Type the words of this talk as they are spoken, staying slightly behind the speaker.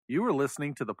You are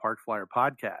listening to the Park Flyer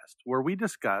Podcast, where we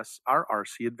discuss our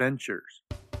RC adventures.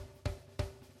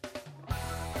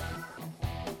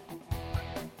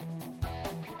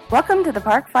 Welcome to the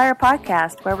Park Flyer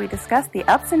Podcast, where we discuss the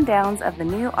ups and downs of the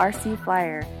new RC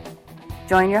Flyer.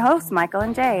 Join your hosts, Michael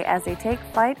and Jay, as they take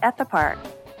flight at the park.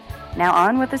 Now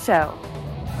on with the show.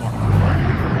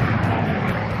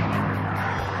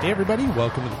 Hey everybody,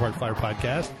 welcome to the Park Flyer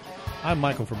Podcast. I'm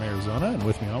Michael from Arizona, and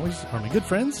with me always are my good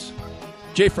friends,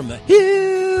 Jay from the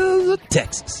hills of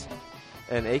Texas.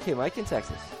 And AK Mike in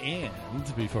Texas. And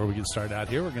before we get started out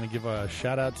here, we're going to give a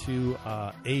shout out to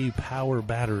A Power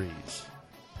Batteries.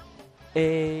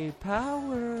 A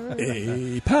power.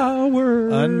 Unmatched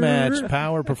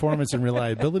power, performance, and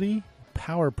reliability. A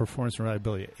Power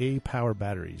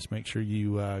Batteries. Make sure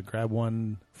you grab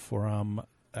one from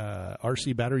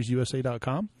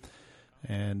rcbatteriesusa.com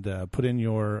and put in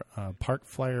your Park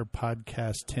Flyer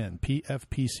Podcast 10,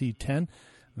 PFPC 10.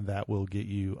 That will get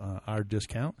you our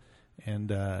discount.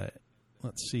 And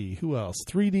let's see, who else?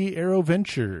 3D Aero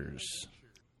Ventures.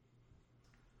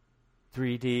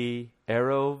 3D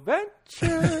Aero Ventures.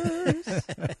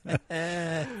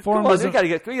 Come on, we gotta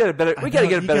get a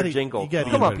better jingle.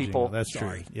 Come on, people. That's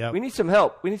true. Yep. We need some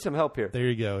help. We need some help here. There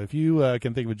you go. If you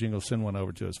can think of a jingle, send one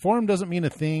over to us. Forum doesn't mean a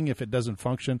thing if it doesn't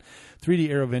function. 3D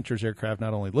Aero Ventures aircraft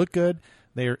not only look good,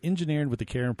 they are engineered with the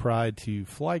care and pride to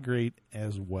fly great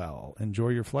as well. Enjoy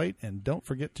your flight, and don't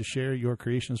forget to share your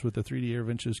creations with the 3D Aero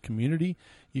Ventures community.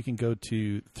 You can go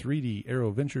to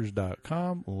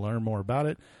 3daeroventures.com, learn more about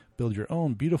it. Build your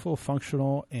own beautiful,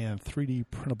 functional, and 3D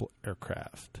printable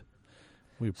aircraft.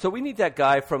 So we need that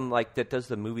guy from that does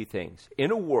the movie things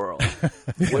in a world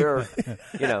where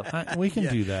we can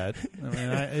do that. I mean,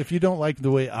 if you don't like the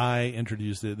way I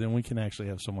introduced it, then we can actually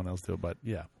have someone else do it. But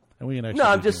yeah, and we can actually. No,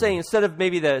 I'm just saying instead of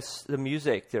maybe the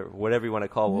music or whatever you want to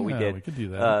call what we did. We could do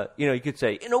that. You could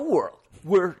say in a world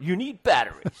where you need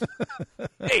batteries,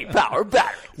 A Power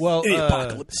Batteries. Well, the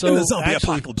apocalypse. So in the zombie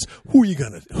apocalypse, who are you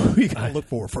gonna look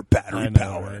for battery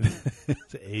power? Right?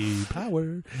 It's A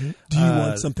Power. Do you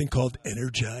want something called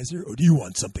Energizer, or do you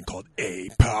want something called A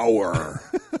Power?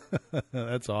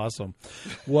 That's awesome.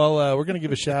 Well, we're going to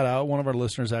give a shout out. One of our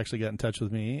listeners actually got in touch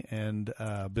with me and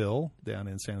Bill down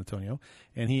in San Antonio,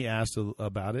 and he asked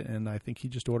about it, and I think he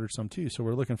just ordered some too. So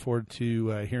we're looking forward to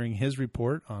hearing his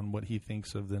report on what he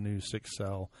thinks of the new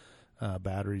 6-cell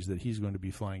batteries that he's going to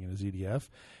be flying in his EDF.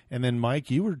 And then,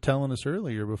 Mike, you were telling us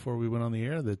earlier before we went on the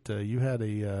air that you had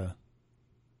a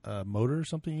motor or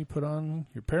something you put on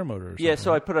your paramotor. Or something. Yeah,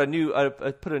 so I put a new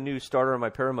starter on my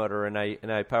paramotor, and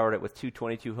I powered it with two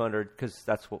 2200 because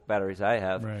that's what batteries I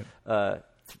have. Right.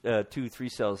 2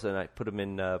 3-cells, and I put them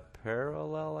in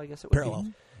parallel. I guess it would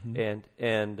be. Mm-hmm.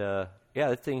 And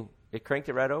that thing, it cranked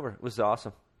it right over. It was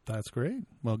awesome. That's great.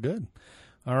 Well, good.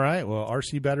 All right. Well,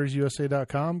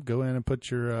 rcbatteriesusa.com. Go in and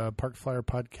put your Park Flyer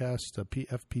Podcast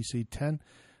PFPC 10.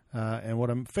 And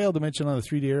what I failed to mention on the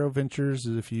 3D Aero Ventures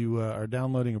is if you are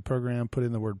downloading a program, put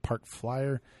in the word Park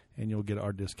Flyer, and you'll get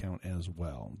our discount as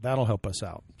well. That'll help us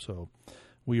out. So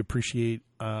we appreciate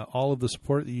all of the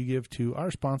support that you give to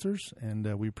our sponsors,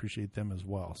 and we appreciate them as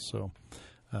well. So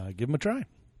give them a try.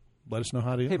 Let us know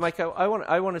how to. Hey, Mike, I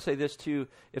want to say this too.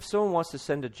 If someone wants to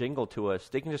send a jingle to us,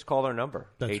 they can just call our number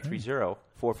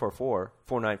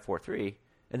 830-444-4943,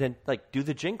 and then do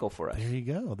the jingle for us. There you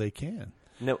go. They can.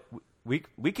 No, we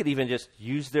could even just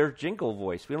use their jingle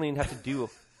voice. We don't even have to do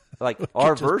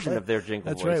our version of their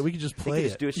jingle voice. That's right. We could just play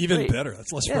it. Do it even better.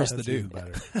 That's less for us to do.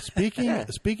 Better.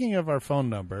 Speaking of our phone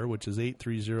number, which is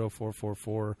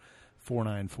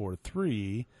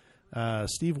 830-444-4943.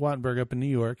 Steve Wattenberg up in New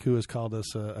York, who has called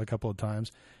us a couple of times,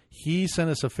 he sent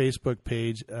us a Facebook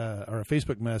page or a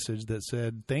Facebook message that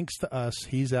said, thanks to us,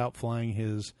 he's out flying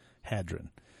his Hadron.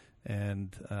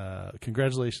 And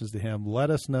congratulations to him.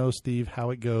 Let us know, Steve, how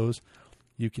it goes.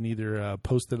 You can either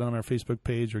post it on our Facebook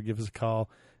page or give us a call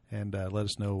and let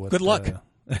us know what. Good luck.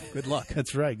 Good luck.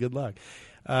 That's right. Good luck.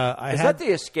 Is that the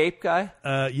Escape guy?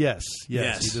 Yes. He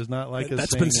does not like us.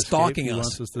 That's been stalking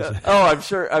Escape. us. I'm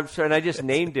sure. And I just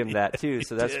named him that too,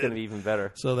 so that's going to be even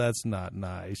better. So that's not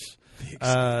nice.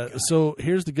 So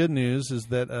here's the good news: is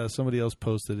that somebody else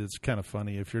posted. It's kind of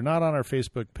funny. If you're not on our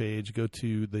Facebook page, go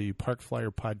to the Park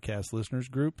Flyer Podcast listeners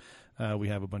group. We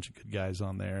have a bunch of good guys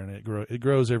on there, and it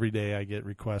grows every day. I get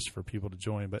requests for people to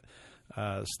join, but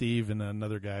Steve and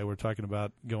another guy were talking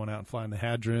about going out and flying the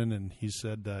Hadron, and he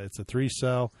said it's a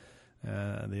 3-cell.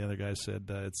 The other guy said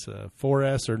it's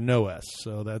 4S or no S.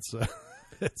 So that's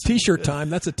T-shirt time.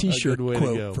 That's a T-shirt quote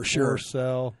to go. For sure.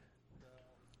 4-cell.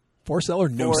 4-cell or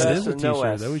no S? That is a no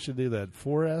T-shirt. S. That we should do that.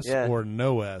 4S or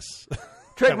no S.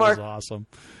 Trademark. That was awesome.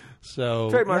 So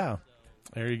Trademark. yeah,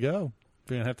 there you go.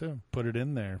 We're going to have to put it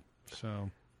in there. So,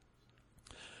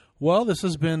 well, this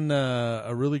has been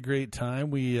a really great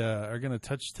time. We are going to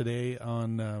touch today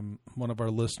on one of our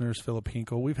listeners, Philip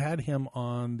Hinkle. We've had him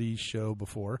on the show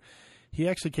before. He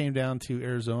actually came down to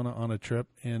Arizona on a trip,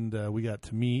 and we got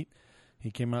to meet. He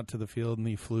came out to the field, and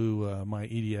he flew my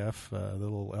EDF, the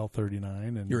little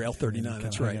L-39. And your L-39, and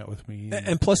that's right. Out with me.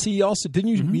 And plus, he also, didn't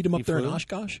you meet him up there in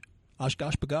Oshkosh?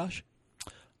 Oshkosh Bagosh?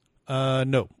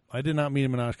 No, I did not meet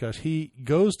him in Oshkosh. He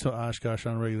goes to Oshkosh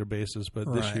on a regular basis,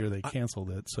 but this year they canceled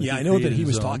it. So I know that he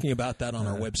was talking about that on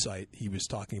our website. He was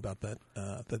talking about that.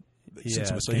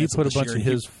 So he put a bunch of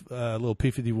his little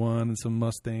P-51 and some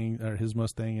Mustang, or his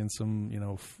Mustang, and some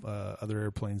other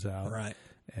airplanes out. Right.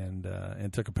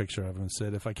 And took a picture of him and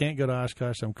said, if I can't go to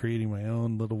Oshkosh, I'm creating my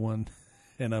own little one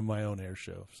and on my own air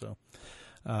show. So,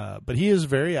 but he is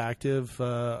very active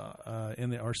in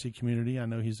the RC community. I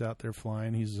know he's out there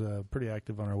flying. He's pretty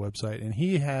active on our website, and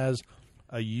he has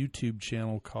a YouTube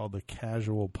channel called The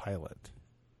Casual Pilot.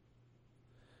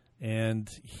 And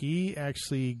he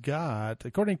actually got,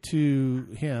 according to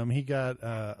him, he got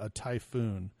a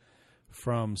Typhoon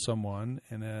from someone,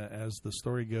 and as the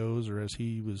story goes, or as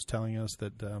he was telling us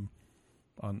that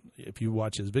if you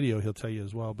watch his video, he'll tell you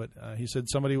as well, but he said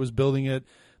somebody was building it,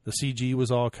 the CG was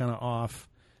all kind of off,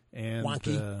 and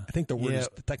wonky. I think the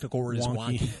technical word is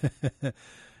wonky.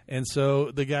 And so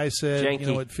the guy said,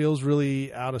 Janky. It feels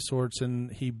really out of sorts,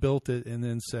 and he built it and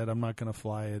then said, I'm not going to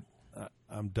fly it,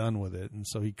 I'm done with it. And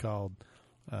so he called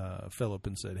Philip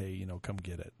and said, hey, come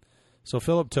get it. So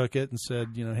Philip took it and said,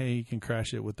 hey, you can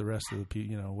crash it with the rest of the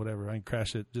people, whatever. I can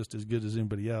crash it just as good as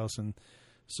anybody else. And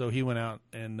so he went out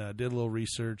and did a little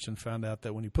research and found out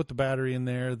that when you put the battery in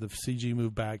there, the CG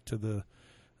moved back to the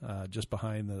just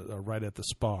behind right at the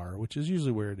spar, which is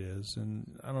usually where it is.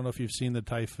 And I don't know if you've seen the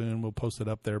Typhoon. We'll post it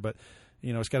up there. But,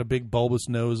 it's got a big bulbous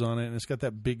nose on it, and it's got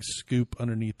that big scoop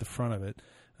underneath the front of it.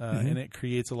 And it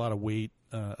creates a lot of weight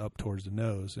up towards the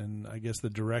nose. And I guess the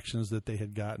directions that they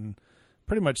had gotten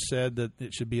pretty much said that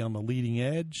it should be on the leading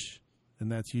edge, and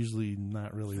that's usually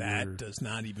not really that does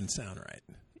not even sound right.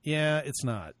 Yeah, it's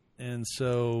not. And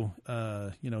so,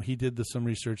 he did some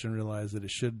research and realized that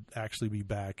it should actually be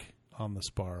back on the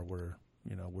spar where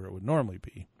it would normally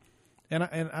be. And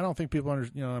I don't think people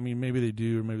understand, maybe they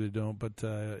do or maybe they don't, but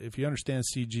if you understand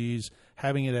CGs,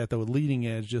 having it at the leading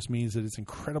edge just means that it's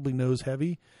incredibly nose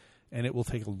heavy, and it will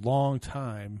take a long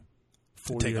time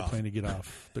for the airplane to get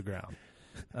off the ground.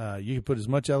 You can put as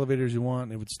much elevator as you want,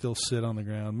 and it would still sit on the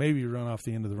ground. Maybe you run off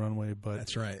the end of the runway, but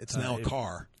that's right. It's now a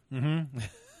car. Mm-hmm.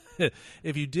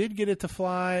 If you did get it to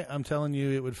fly, I'm telling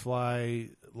you, it would fly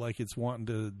like it's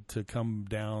wanting to come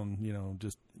down.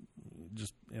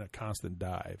 Just in a constant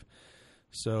dive.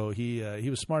 So he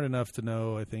was smart enough to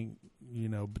know. I think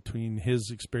between his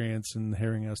experience and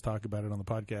hearing us talk about it on the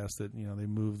podcast that they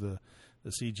moved the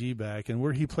CG back, and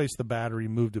where he placed the battery,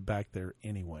 moved it back there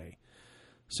anyway.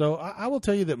 So I will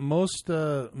tell you that most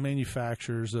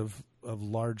manufacturers of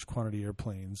large quantity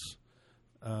airplanes,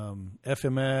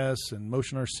 FMS and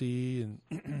Motion RC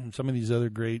and some of these other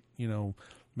great,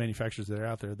 manufacturers that are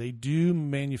out there, they do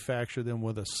manufacture them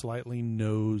with a slightly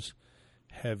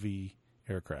nose-heavy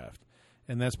aircraft.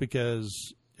 And that's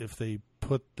because if they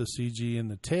put the CG in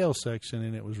the tail section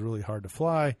and it was really hard to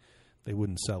fly, they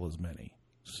wouldn't sell as many.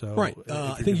 So right.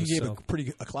 I think you gave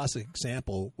a classic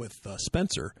example with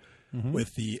Spencer. Mm-hmm.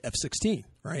 With the F-16,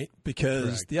 right? Because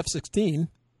Correct. the F-16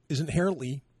 is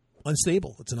inherently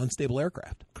unstable. It's an unstable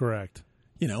aircraft. Correct.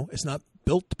 It's not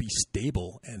built to be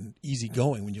stable and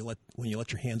easygoing when you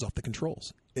let your hands off the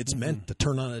controls. It's meant to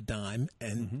turn on a dime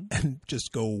and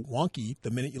just go wonky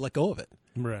the minute you let go of it.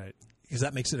 Right. Because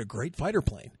that makes it a great fighter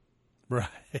plane. Right.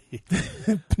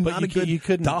 Not a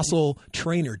good docile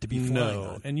trainer to be flying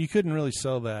on. And you couldn't really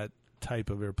sell that type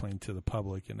of airplane to the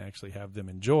public and actually have them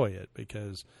enjoy it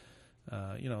because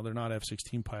they're not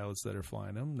F-16 pilots that are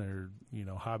flying them. They're,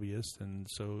 hobbyists. And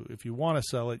so if you want to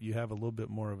sell it, you have a little bit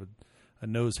more of a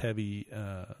nose-heavy,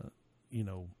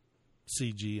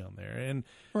 CG on there. And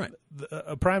right.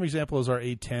 A prime example is our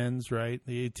A-10s, right?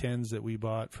 The A-10s that we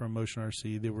bought from Motion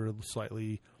RC, they were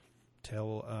slightly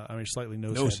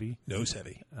nose-heavy.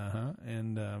 Nose-heavy. Uh-huh.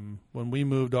 And when we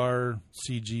moved our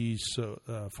CG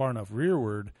far enough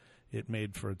rearward, it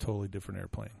made for a totally different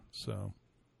airplane. So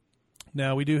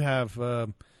now we do have,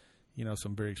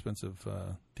 some very expensive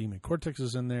Demon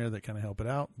Cortexes in there that kind of help it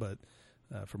out. But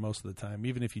for most of the time,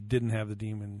 even if you didn't have the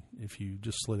Demon, if you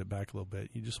just slid it back a little bit,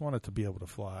 you just want it to be able to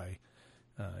fly,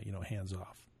 hands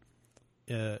off,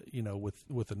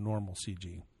 with a normal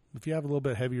CG. If you have a little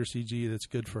bit heavier CG, that's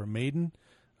good for a maiden.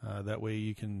 That way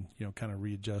you can, kind of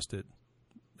readjust it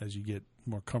as you get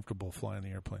more comfortable flying the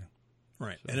airplane.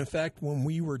 Right. So. And in fact, when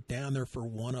we were down there for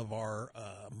one of our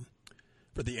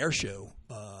for the air show,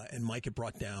 and Mike had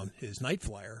brought down his night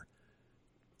flyer,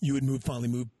 you would moved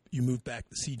back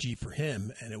the CG for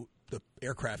him, and the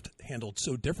aircraft handled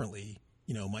so differently.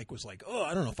 Mike was like, "Oh,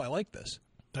 I don't know if I like this."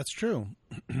 That's true.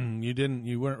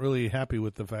 You weren't really happy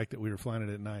with the fact that we were flying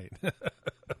it at night.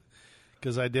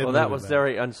 Because I did. Well, that was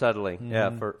very unsettling. Mm-hmm.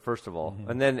 Yeah, first of all,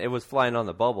 and then it was flying on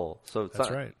the bubble, so it's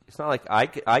not. Right. It's not like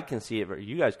I can see it.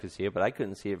 You guys could see it, but I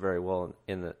couldn't see it very well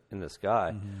in the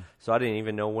sky. Mm-hmm. So I didn't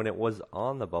even know when it was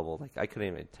on the bubble. Like I couldn't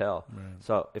even tell. Right.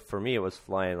 So for me, it was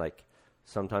flying like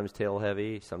sometimes tail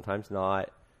heavy, sometimes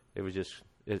not.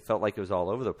 It felt like it was all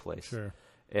over the place. Sure.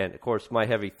 And of course, my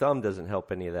heavy thumb doesn't help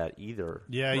any of that either.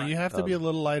 Yeah, right. You have to be a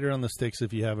little lighter on the sticks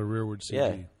if you have a rearward CG.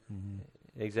 Yeah,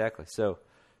 exactly. So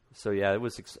yeah, it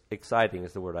was exciting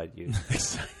is the word I'd use.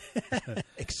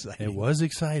 Exciting. It was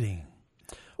exciting.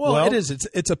 Well, it is.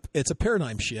 It's a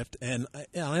paradigm shift, and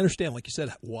I understand, like you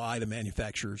said, why the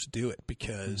manufacturers do it,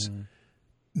 because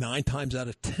 9 times out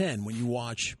of 10, when you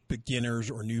watch beginners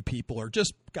or new people or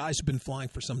just guys who've been flying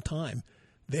for some time,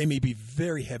 they may be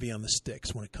very heavy on the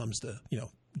sticks when it comes to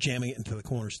jamming it into the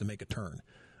corners to make a turn,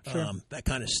 that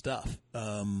kind of stuff.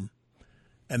 And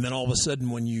then all of a sudden,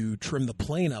 when you trim the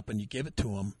plane up and you give it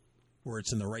to them, where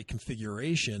it's in the right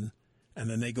configuration, and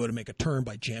then they go to make a turn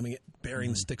by jamming it,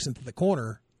 burying the sticks into the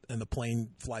corner, and the plane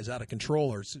flies out of control,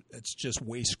 or it's just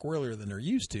way squirrelier than they're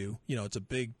used to. It's a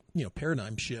big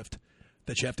paradigm shift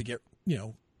that you have to get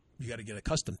you got to get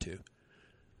accustomed to.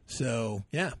 So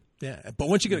yeah. But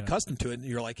once you get accustomed to it,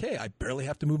 you're like, hey, I barely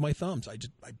have to move my thumbs. I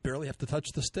barely have to touch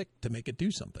the stick to make it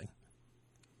do something.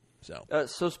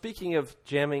 So speaking of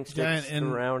jamming sticks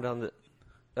around on the,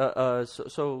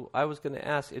 so I was going to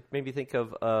ask. It made me think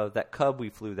of that Cub we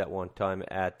flew that one time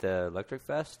at Electric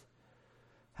Fest.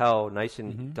 How nice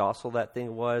and docile that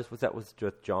thing was. Was that with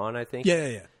John? I think.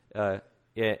 Yeah.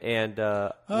 And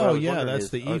that's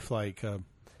the E-Flight Cub.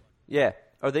 Yeah,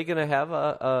 are they going to have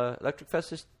a Electric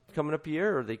Fest coming up a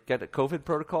year, or they got a COVID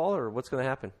protocol, or what's going to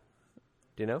happen?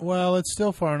 Do you know? Well, it's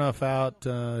still far enough out.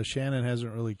 Shannon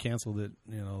hasn't really canceled it,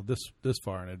 this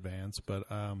far in advance.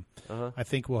 But I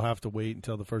think we'll have to wait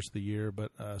until the first of the year.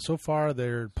 But so far,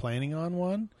 they're planning on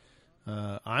one.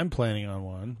 I'm planning on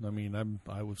one. I mean,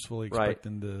 I was fully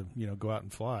expecting to go out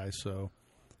and fly. So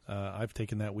I've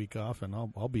taken that week off, and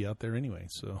I'll be out there anyway.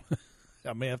 So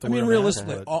I may have to.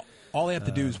 Realistically, all they have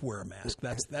to do is wear a mask.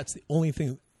 That's the only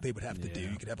thing they would have to do.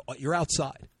 You're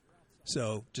outside.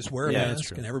 So just wear a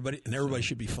mask, and everybody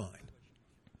should be fine.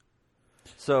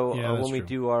 So when we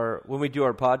do our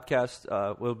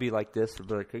podcast, we'll be like this. We'll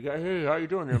be like, "Hey, how you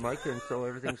doing there, Mike?" And so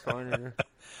everything's fine in there.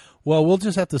 Well, we'll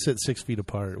just have to sit 6 feet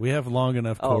apart. We have long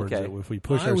enough cords that if we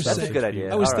push ourselves, that's a good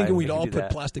idea. I was thinking we'd all put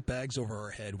plastic bags over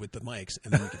our head with the mics,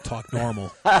 and then we could talk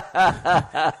normal.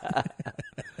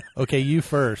 Okay, you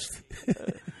first.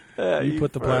 You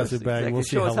put the plastic bag. Exactly. We'll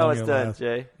see show how us long how it's done, lasts.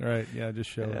 Jay. Right? Yeah,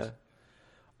 just show us.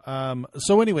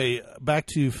 So anyway, back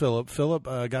to Philip. Philip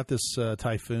got this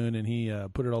Typhoon, and he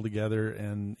put it all together,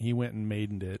 and he went and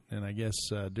maidened it. And I guess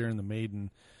during the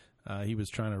maiden, he was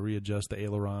trying to readjust the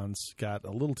ailerons, got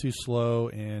a little too slow,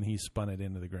 and he spun it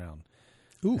into the ground.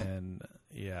 Ooh. And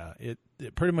it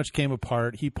pretty much came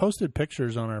apart. He posted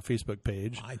pictures on our Facebook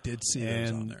page. I did see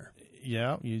those on there.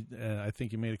 Yeah, I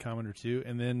think you made a comment or two.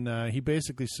 And then he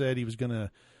basically said he was going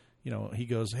to, he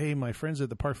goes, hey, my friends at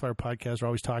the Park Flyer Podcast are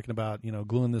always talking about,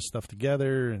 gluing this stuff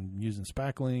together and using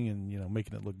spackling and,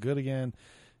 making it look good again.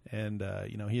 And,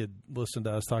 he had listened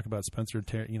to us talk about Spencer,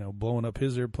 blowing up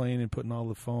his airplane and putting all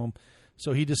the foam.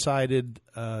 So he decided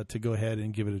to go ahead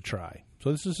and give it a try.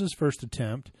 So this is his first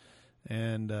attempt.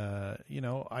 And,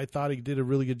 I thought he did a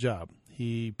really good job.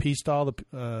 He pieced all the,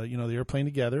 the airplane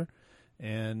together.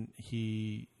 And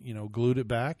he, glued it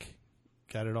back,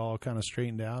 got it all kind of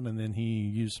straightened out, and then he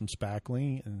used some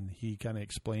spackling, and he kind of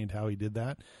explained how he did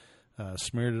that.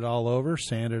 Smeared it all over,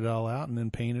 sanded it all out, and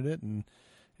then painted it, and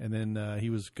then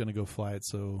he was going to go fly it.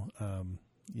 So,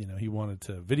 he wanted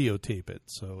to videotape it.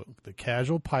 So the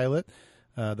Casual Pilot,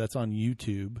 that's on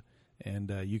YouTube,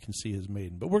 and you can see his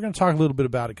maiden. But we're going to talk a little bit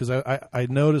about it because I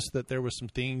noticed that there was some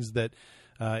things that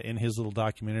in his little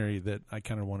documentary that I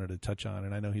kind of wanted to touch on,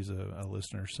 and I know he's a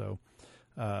listener. So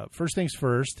first things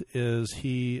first is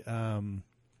he,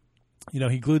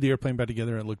 he glued the airplane back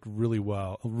together and it looked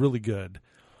really good.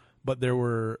 But there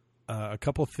were a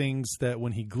couple things that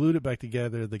when he glued it back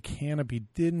together, the canopy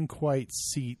didn't quite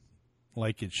seat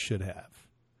like it should have.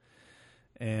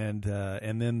 And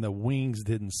then the wings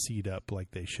didn't seat up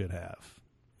like they should have.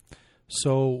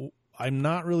 So I'm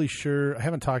not really sure. I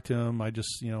haven't talked to him. I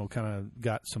just, kind of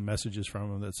got some messages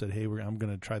from him that said, hey, I'm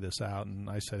going to try this out. And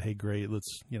I said, hey, great.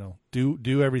 Let's,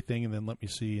 do everything and then let me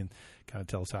see and kind of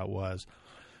tell us how it was.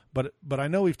 But I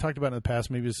know we've talked about it in the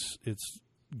past. Maybe it's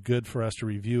good for us to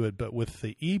review it. But with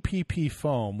the EPP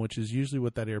foam, which is usually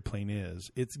what that airplane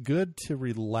is, it's good to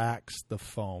relax the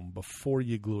foam before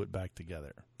you glue it back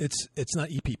together. It's not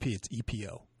EPP. It's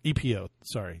EPO. EPO.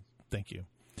 Sorry. Thank you.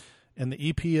 And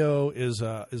the EPO is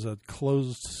a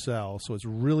closed cell, so it's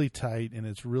really tight and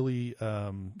it's really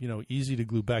easy to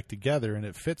glue back together, and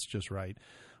it fits just right.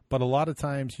 But a lot of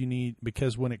times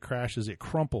because when it crashes, it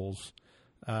crumples.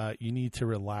 You need to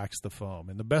relax the foam,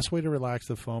 and the best way to relax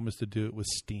the foam is to do it with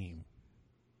steam.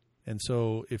 And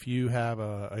so, if you have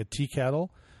a tea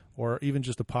kettle or even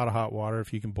just a pot of hot water,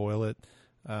 if you can boil it,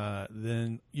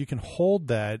 then you can hold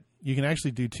that. You can actually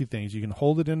do two things. You can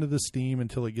hold it into the steam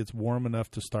until it gets warm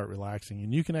enough to start relaxing,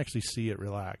 and you can actually see it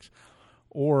relax.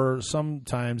 Or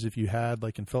sometimes if you had,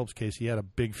 like in Philip's case, he had a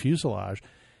big fuselage,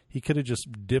 he could have just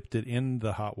dipped it in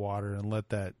the hot water and let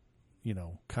that,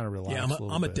 kind of relax a little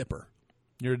bit. I'm a dipper.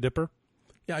 You're a dipper?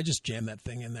 Yeah, I just jam that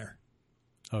thing in there.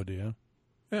 Oh, do you?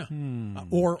 Yeah.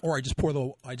 Or I just pour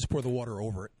the water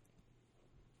over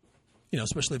it.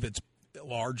 Especially if it's a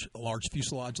large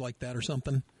fuselage like that or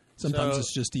something. Sometimes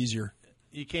it's just easier.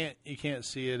 You can't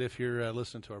see it if you're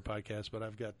listening to our podcast, but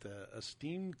I've got a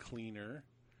steam cleaner,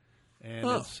 and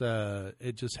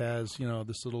it just has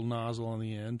this little nozzle on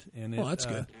the end, and that's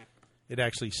good. It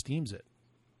actually steams it.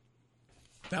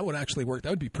 That would actually work.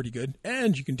 That would be pretty good,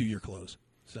 and you can do your clothes.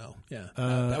 So yeah,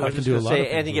 I was just going to say,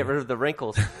 and you get rid of the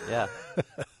wrinkles. Yeah,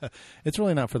 it's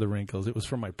really not for the wrinkles. It was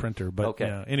for my printer, but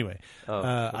okay. Anyway,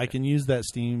 okay. I can use that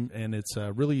steam, and it's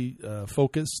really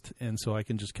focused, and so I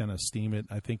can just kind of steam it.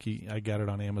 I think I got it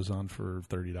on Amazon for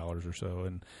 $30 or so,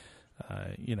 and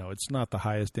it's not the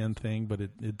highest end thing, but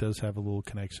it does have a little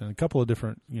connection, a couple of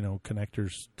different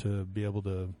connectors to be able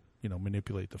to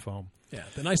manipulate the foam. Yeah,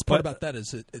 the nice part about that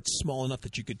is it's small enough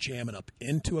that you could jam it up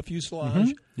into a fuselage.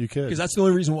 Mm-hmm. You could. Because that's the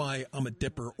only reason why I'm a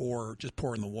dipper or just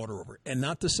pouring the water over it. And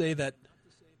not to say that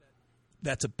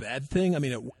that's a bad thing. I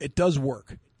mean, it does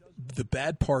work. The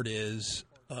bad part is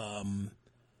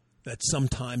that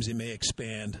sometimes it may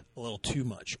expand a little too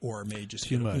much, or it may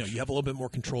just, you have a little bit more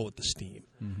control with the steam.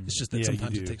 Mm-hmm. It's just that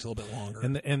sometimes it takes a little bit longer.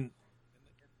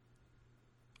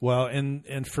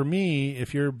 And for me,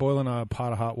 if you're boiling a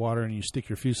pot of hot water and you stick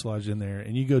your fuselage in there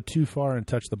and you go too far and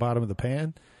touch the bottom of the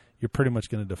pan, you're pretty much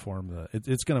going to deform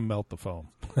it's going to melt the foam.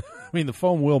 I mean, the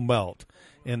foam will melt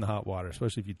in the hot water,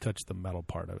 especially if you touch the metal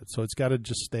part of it. So it's got to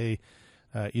just stay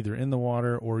either in the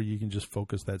water, or you can just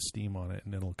focus that steam on it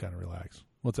and it'll kind of relax.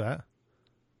 What's that?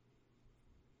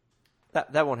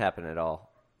 That won't happen at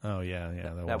all. Oh, yeah,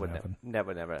 that won't happen. That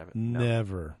would never happen.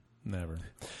 No. Never.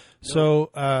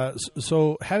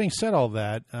 So having said all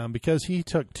that, because he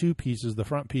took two pieces, the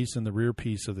front piece and the rear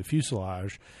piece of the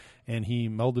fuselage, and he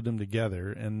melded them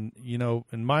together. And,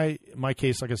 in my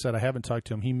case, like I said, I haven't talked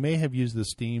to him. He may have used the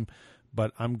steam,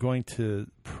 but I'm going to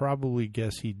probably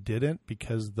guess he didn't,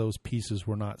 because those pieces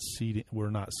were not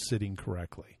sitting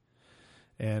correctly.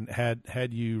 And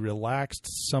had you relaxed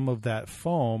some of that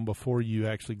foam before you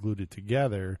actually glued it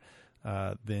together,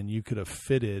 then you could have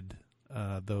fitted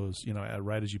those,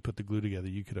 right as you put the glue together,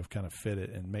 you could have kind of fit it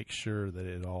and make sure that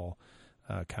it all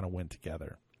kind of went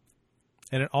together.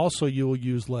 And you will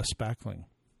use less spackling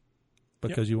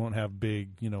because you won't have big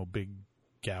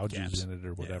gouges gaps in it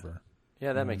or whatever.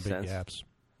 Yeah, that makes big sense. Gaps.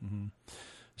 Mm-hmm.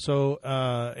 So,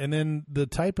 and then the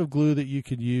type of glue that you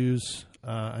could use,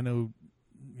 I know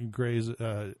Gray's,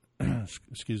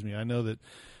 excuse me, I know that,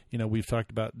 we've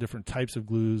talked about different types of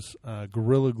glues.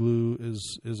 Gorilla Glue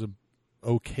is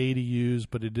okay to use,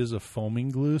 but it is a foaming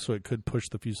glue, so it could push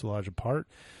the fuselage apart.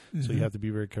 Mm-hmm. So you have to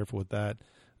be very careful with that.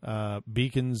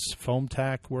 Beacon's Foam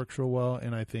Tack works real well,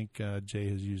 and I think Jay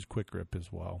has used Quick Grip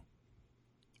as well.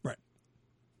 Right.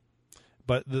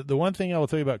 But the one thing I will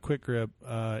tell you about Quick Grip,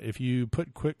 if you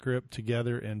put Quick Grip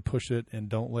together and push it and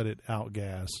don't let it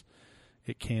outgas,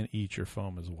 it can eat your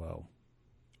foam as well.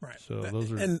 Right. So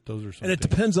those are some. And it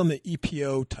depends on the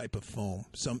EPO type of foam.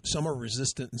 Some are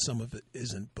resistant and some of it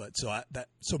isn't. But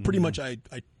pretty much I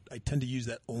tend to use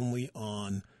that only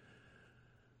on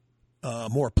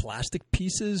more plastic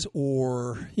pieces,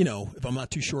 or if I'm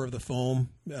not too sure of the foam,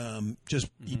 just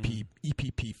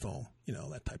EPP foam.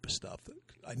 That type of stuff.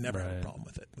 I never have a problem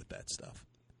with that stuff.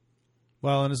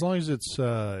 Well, and as long as it's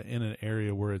in an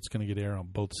area where it's going to get air on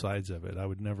both sides of it, I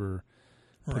would never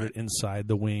put it inside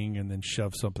the wing and then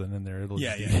shove something in there. It'll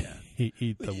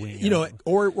eat the wing.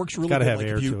 Or it works really good. Got to have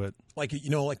air to it. Like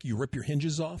you rip your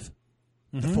hinges off,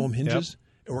 the foam hinges.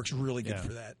 Yep. It works really good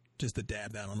for that. just to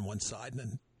dab that on one side and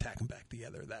then tack them back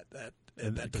together. That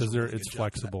because it's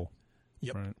flexible.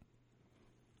 Yep. Right.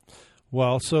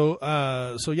 Well, so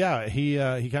yeah, he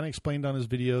kind of explained on his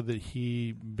video that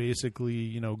he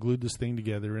basically, glued this thing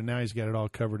together, and now he's got it all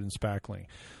covered in spackling.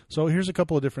 So here's a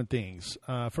couple of different things.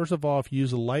 First of all, if you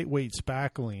use a lightweight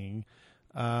spackling,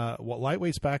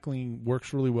 lightweight spackling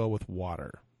works really well with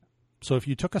water. So if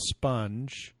you took a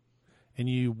sponge and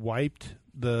you wiped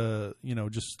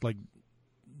just like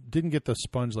didn't get the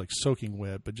sponge like soaking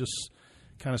wet, but just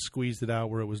kind of squeezed it out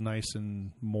where it was nice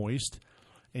and moist,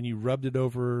 and you rubbed it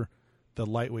over the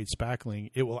lightweight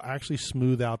spackling, it will actually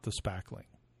smooth out the spackling.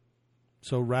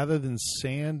 So rather than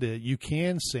sand it, you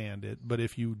can sand it, but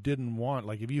if you didn't want,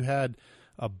 like if you had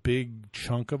a big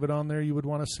chunk of it on there, you would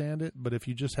want to sand it. But if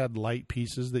you just had light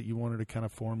pieces that you wanted to kind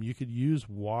of form, you could use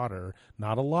water,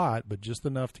 not a lot, but just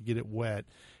enough to get it wet,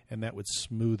 and that would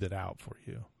smooth it out for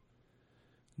you.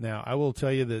 Now, I will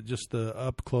tell you that just the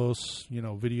up-close,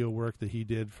 video work that he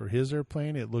did for his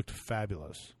airplane, it looked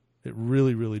fabulous. It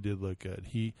really, really did look good.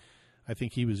 I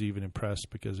think he was even impressed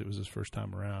because it was his first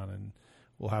time around, and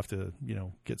we'll have to,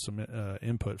 get some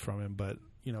input from him. But,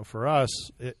 for us,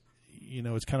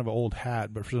 it's kind of an old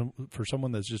hat, but for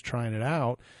someone that's just trying it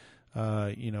out,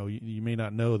 you may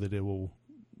not know that it will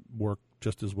work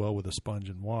just as well with a sponge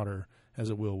and water as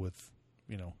it will with,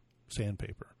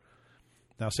 sandpaper.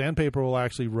 Now, sandpaper will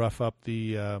actually rough up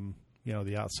the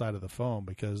outside of the foam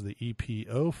because the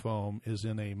EPO foam is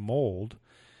in a mold,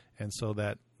 and so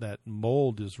that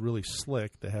mold is really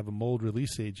slick. They have a mold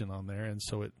release agent on there, and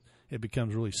so it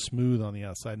becomes really smooth on the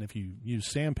outside. And if you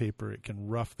use sandpaper, it can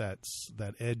rough that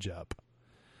edge up.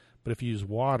 But if you use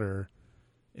water,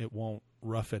 it won't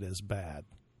rough it as bad.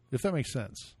 If that makes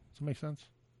sense. Does that make sense?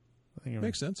 I think it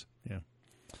makes sense. Yeah.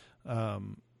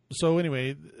 So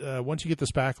anyway, once you get the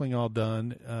spackling all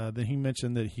done, then he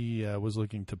mentioned that he was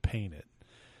looking to paint it.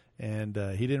 And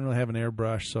he didn't really have an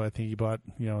airbrush, so I think he bought,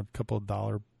 a couple of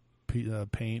 $1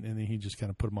 paint, and then he just kind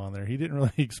of put them on there. He didn't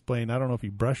really explain. I don't know if he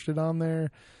brushed it on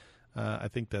there. I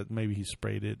think that maybe he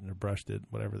sprayed it or brushed it,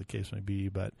 whatever the case may be.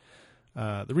 But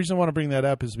the reason I want to bring that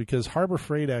up is because Harbor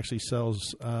Freight actually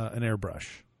sells an airbrush.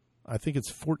 I think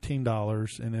it's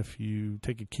 $14, and if you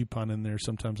take a coupon in there,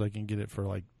 sometimes I can get it for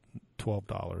like $12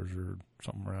 or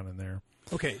something around in there.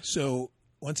 Okay, so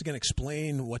once again,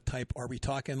 explain what type. Are we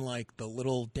talking like the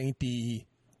little dainty,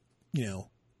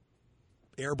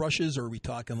 airbrushes, or are we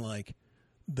talking like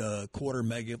the quarter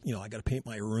mega, I got to paint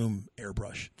my room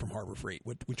airbrush from Harbor Freight?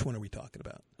 Which one are we talking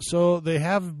about? So they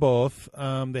have both.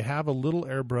 They have a little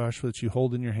airbrush that you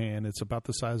hold in your hand. It's about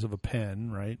the size of a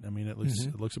pen, right? I mean, it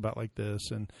looks about like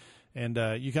this, and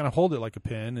you kind of hold it like a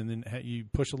pen, and then you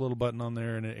push a little button on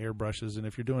there, and it airbrushes. And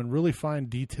if you're doing really fine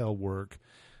detail work,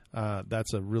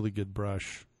 that's a really good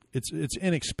brush. It's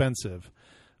inexpensive.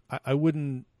 I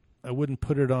wouldn't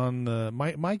put it on the.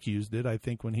 Mike used it. I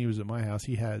think when he was at my house,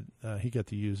 he got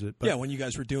to use it. But yeah, when you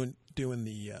guys were doing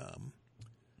the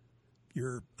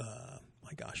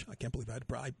my gosh, I can't believe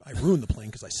I ruined the plane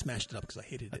because I smashed it up because I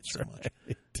hated it so much.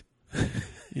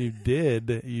 You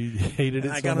did. You hated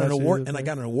it. I got an award, and I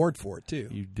got an award for it too.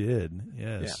 You did.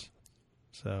 Yes. Yeah.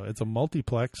 So it's a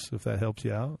multiplex. If that helps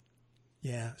you out.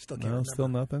 Yeah. Still can't remember. Still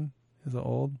nothing. Is it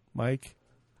old, Mike?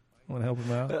 Want to help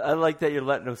him out? I like that you're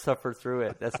letting him suffer through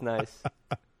it. That's nice.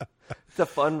 It's a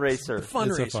fundraiser. It's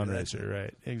a fundraiser,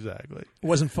 right? Exactly. It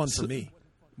wasn't fun for me.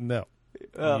 No.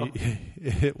 Oh.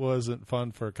 It wasn't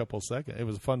fun for a couple seconds. It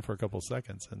was fun for a couple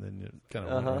seconds, and then it kind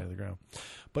of went right to the ground.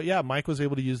 But yeah, Mike was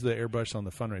able to use the airbrush on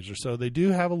the fundraiser. So they do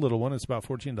have a little one. It's about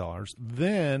 $14.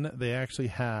 Then they actually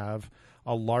have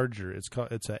a larger. It's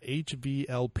a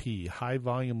HVLP, high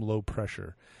volume, low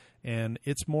pressure, and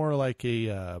it's more like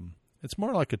a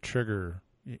trigger.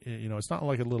 It's not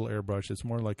like a little airbrush. It's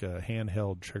more like a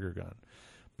handheld trigger gun.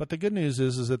 But the good news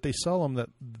is that they sell them that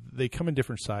they come in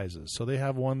different sizes. So they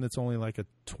have one that's only like a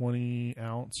 20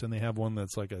 ounce, and they have one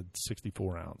that's like a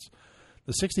 64 ounce.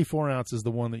 The 64 ounce is the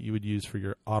one that you would use for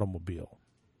your automobile.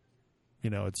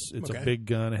 It's a big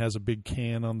gun. It has a big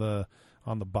can on the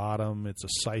bottom. It's a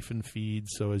siphon feed,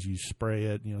 so as you spray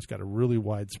it, it's got a really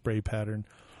wide spray pattern.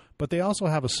 But they also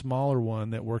have a smaller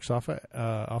one that works off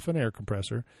an air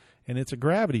compressor, and it's a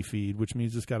gravity feed, which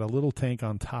means it's got a little tank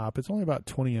on top. It's only about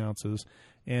 20 ounces,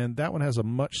 and that one has a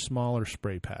much smaller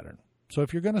spray pattern. So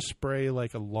if you're going to spray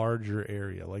like a larger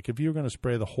area, like if you're going to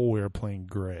spray the whole airplane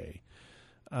gray,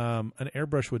 an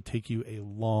airbrush would take you a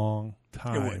long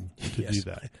time to do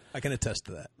that. I can attest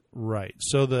to that. Right.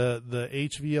 So the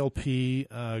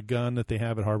HVLP gun that they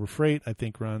have at Harbor Freight, I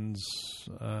think runs,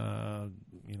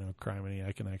 criminy.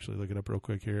 I can actually look it up real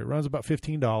quick here. It runs about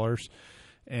 $15.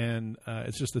 and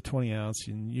it's just a 20 ounce,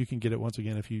 and you can get it once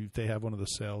again if they have one of the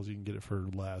sales. You can get it for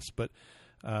less, but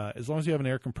as long as you have an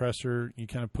air compressor, you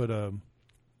kind of put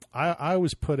I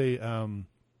always put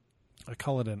I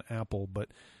call it an apple, but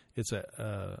it's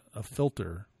a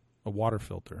filter, a water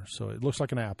filter. So it looks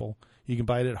like an apple. You can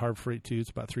buy it at Harbor Freight too. It's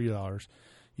about $3.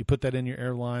 You put that in your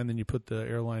airline, then you put the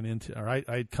airline into. Or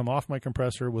I come off my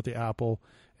compressor with the apple,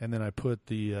 and then I put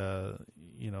the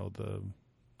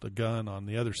the gun on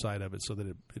the other side of it so that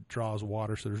it draws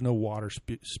water. So there's no water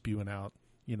spewing out,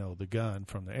 the gun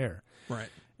from the air. Right.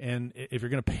 And if you're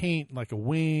going to paint like a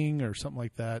wing or something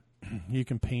like that, you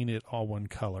can paint it all one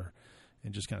color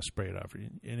and just kind of spray it off.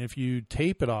 And if you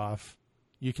tape it off,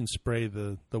 you can spray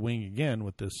the wing again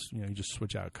with this. You just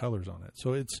switch out colors on it.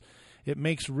 So it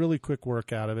makes really quick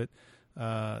work out of it.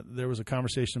 There was a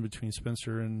conversation between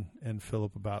Spencer and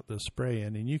Philip about the spray,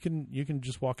 and you can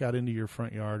just walk out into your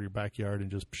front yard or your backyard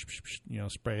and just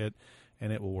spray it,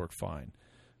 and it will work fine.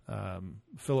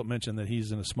 Philip mentioned that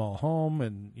he's in a small home,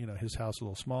 and his house is a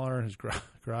little smaller. His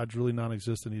garage really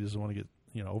non-existent. He doesn't want to get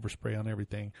overspray on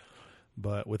everything.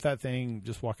 But with that thing,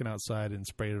 just walking outside and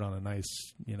spraying it on a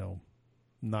nice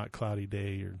not cloudy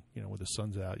day or with the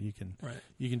sun's out, you can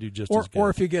do just as good. Or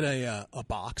if you get a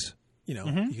box.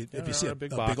 If you see a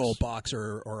big old box,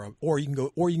 or you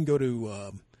can go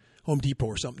to Home Depot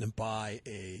or something and buy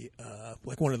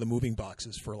like one of the moving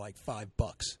boxes for like $5,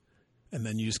 and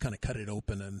then you just kind of cut it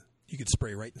open and you could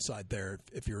spray right inside there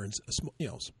if you're in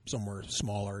somewhere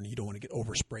smaller and you don't want to get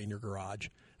overspray in your garage,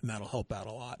 and that'll help out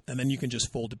a lot. And then you can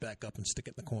just fold it back up and stick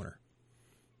it in the corner.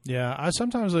 Yeah, I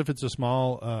sometimes if it's a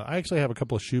small, I actually have a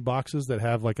couple of shoe boxes that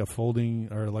have like a folding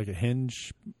or like a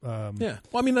hinge. Yeah, well,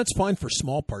 I mean that's fine for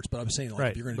small parts, but I'm saying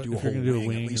like if you're going to do a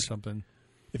wing or something,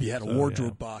 if you had a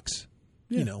wardrobe box,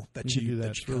 that you can do that.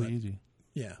 It's really easy.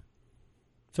 Yeah.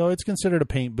 So it's considered a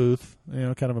paint booth,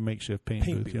 kind of a makeshift paint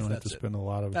booth. You don't have to spend a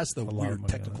lot of. That's the weird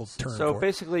technical term. So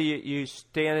basically, you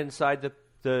stand inside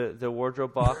the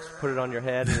wardrobe box, put it on your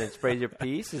head, and then spray your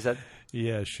piece. Is that?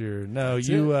 Yeah, sure. No,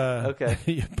 okay.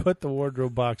 You put the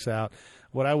wardrobe box out.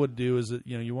 What I would do is that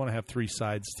you want to have three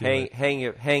sides to it.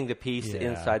 Hang the piece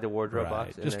inside the wardrobe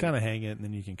box. Just kind of hang it, and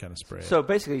then you can kind of spray it. So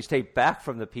basically, you stay back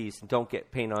from the piece and don't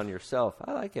get paint on yourself.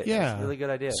 I like it. Yeah, it's a really good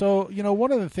idea. So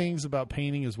one of the things about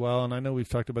painting as well, and I know we've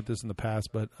talked about this in the past,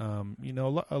 but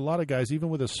a lot of guys, even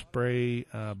with a spray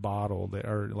bottle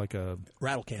or like a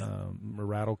rattle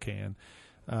can,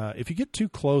 if you get too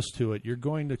close to it, you're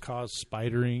going to cause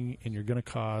spidering, and you're going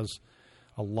to cause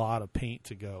a lot of paint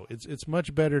to go. It's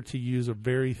much better to use a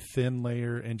very thin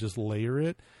layer and just layer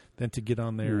it than to get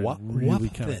on there and really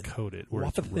kind of coat it where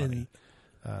it's runny.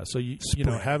 So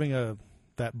having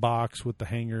that box with the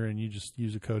hanger, and you just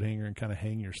use a coat hanger and kind of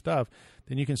hang your stuff,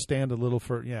 then you can stand a little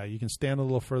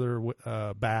further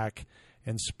back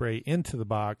and spray into the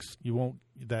box.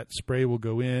 That spray will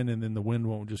go in, and then the wind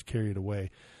won't just carry it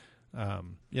away.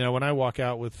 When I walk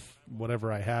out with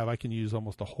whatever I have, I can use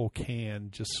almost a whole can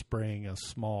just spraying a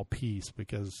small piece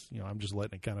because, I'm just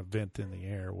letting it kind of vent in the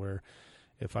air, where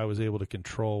if I was able to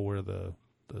control where the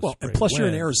spray and plus went, you're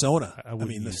in Arizona. I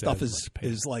mean, the stuff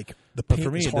is like the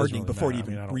paint is hardening before it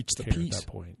even reaches the piece. At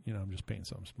that point, I'm just painting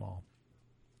something small.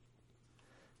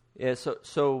 Yeah,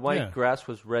 so my grass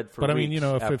was red for weeks. But I mean,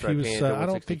 if he was, I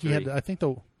don't think he had. I think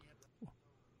the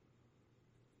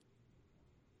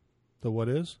what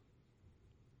is?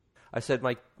 I said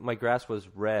my grass was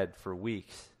red for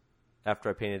weeks after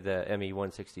I painted the ME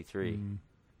 163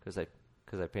 because I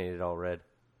painted it all red.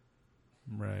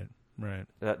 Right.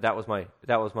 That was my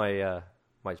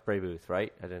my spray booth,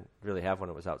 right? I didn't really have one;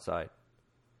 it was outside.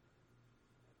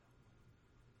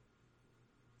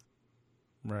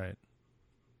 Right.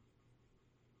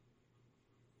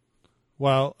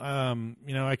 Well,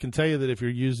 I can tell you that if you're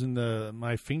using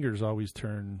my fingers always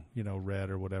turn, red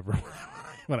or whatever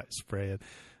when I spray it,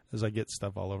 as I get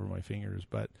stuff all over my fingers.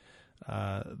 But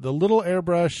the little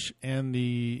airbrush and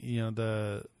the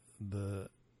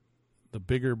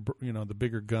bigger, the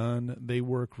bigger gun, they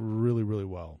work really, really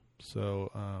well.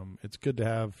 So it's good to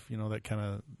have, that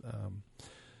kind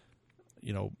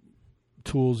of,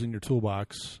 tools in your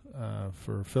toolbox.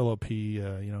 For Philip, he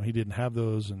didn't have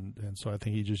those, and so I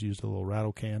think he just used a little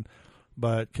rattle can.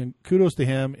 But kudos to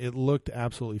him. It looked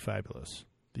absolutely fabulous.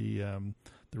 The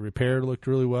repair looked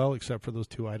really well, except for those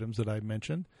two items that I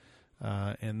mentioned.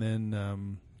 And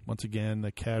then, once again,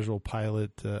 the casual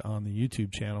pilot on the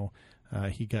YouTube channel,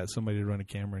 he got somebody to run a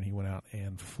camera, and he went out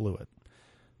and flew it.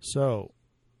 So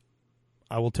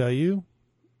I will tell you,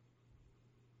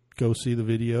 go see the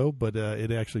video, but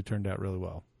it actually turned out really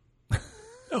well. I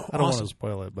don't want to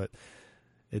spoil it, but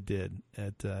It did.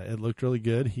 It looked really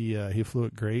good. He flew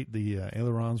it great. The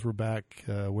ailerons were back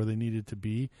where they needed to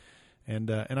be,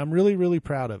 and I'm really, really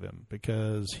proud of him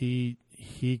because he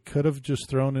could have just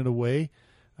thrown it away,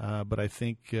 but I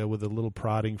think with a little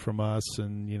prodding from us,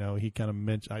 and he kind of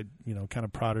mentioned, I kind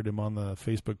of prodded him on the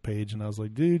Facebook page, and I was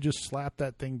like, dude, just slap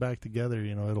that thing back together.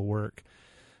 It'll work.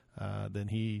 Then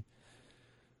he,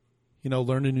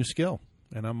 learned a new skill,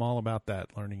 and I'm all about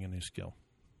that, learning a new skill.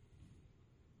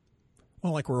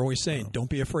 Well, like we're always saying,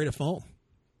 don't be afraid of foam.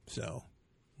 So,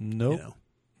 nope.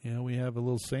 Yeah, we have a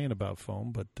little saying about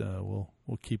foam, but we'll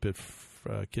keep it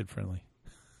kid friendly.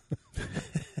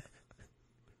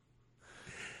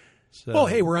 Well,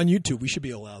 hey, we're on YouTube. We should be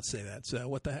allowed to say that. So,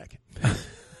 what the heck?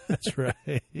 That's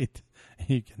right.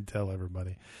 You can tell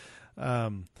everybody.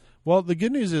 Well, the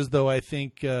good news is, though, I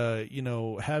think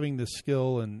having the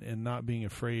skill and not being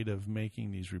afraid of making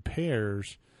these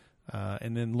repairs.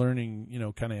 And then learning,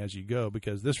 kind of as you go,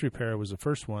 because this repair was the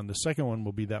first one. The second one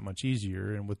will be that much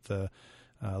easier. And with the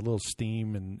little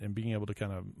steam and being able to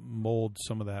kind of mold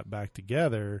some of that back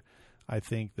together, I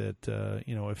think that,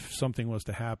 if something was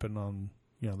to happen on,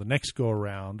 the next go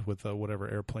around with whatever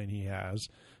airplane he has,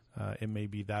 it may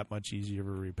be that much easier of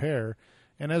a repair.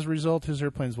 And as a result, his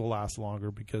airplanes will last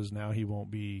longer because now he won't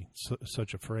be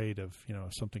such afraid of,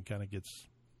 if something kind of gets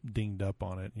dinged up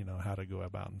on it, how to go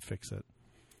about and fix it.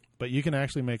 But you can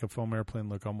actually make a foam airplane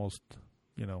look almost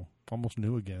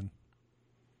new again.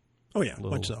 Oh yeah,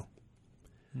 much so.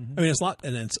 Mm-hmm. I mean, it's a lot,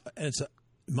 and it's in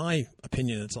my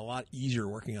opinion, it's a lot easier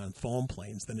working on foam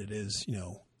planes than it is,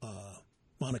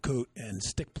 monocoque and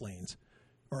stick planes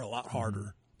are a lot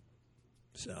harder.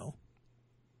 So,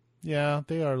 yeah,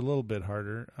 they are a little bit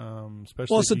harder,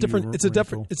 especially. Well, it's a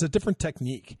different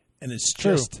technique, and it's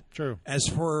just true. As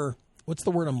for what's the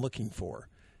word I'm looking for?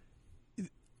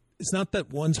 It's not that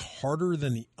one's harder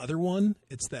than the other one.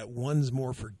 It's that one's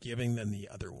more forgiving than the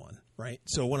other one, right?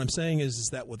 So what I'm saying is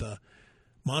that with a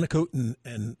monocoque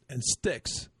and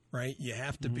sticks, right? You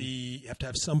have to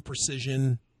have some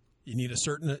precision. You need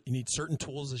certain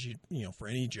tools as for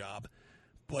any job.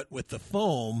 But with the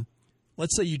foam,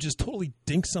 let's say you just totally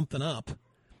dink something up.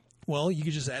 Well, you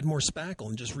could just add more spackle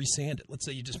and just resand it. Let's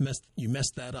say you just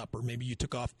messed that up, or maybe you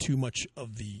took off too much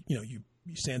of the you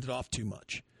sanded off too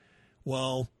much.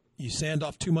 Well, you sand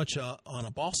off too much on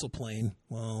a balsa plane,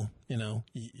 well,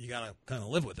 you got to kind of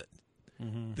live with it.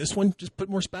 Mm-hmm. This one, just put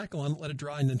more spackle on it, let it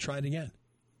dry, and then try it again.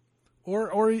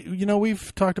 Or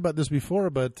we've talked about this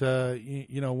before, but,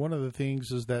 one of the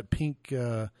things is that Pink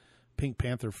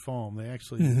Panther foam. They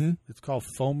actually, it's called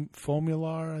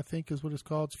Foamular, I think is what it's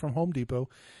called. It's from Home Depot,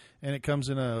 and it comes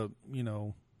in a,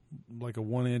 like a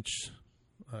 1-inch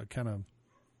kind of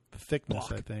thickness,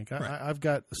 block. I think. Right. I've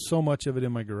got so much of it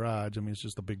in my garage. I mean, it's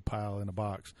just a big pile in a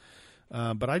box.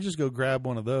 But I just go grab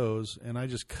one of those and I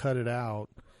just cut it out,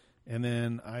 and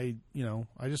then I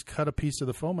just cut a piece of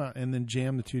the foam out and then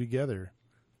jam the two together,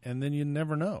 and then you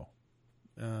never know.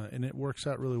 And it works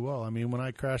out really well. I mean, when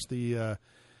I crashed the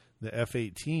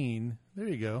F-18, there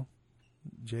you go.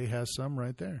 Jay has some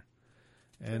right there,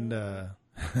 and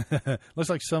looks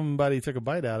like somebody took a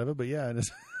bite out of it. But yeah,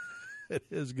 it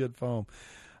is good foam.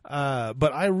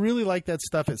 But I really like that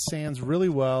stuff. It sands really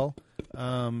well.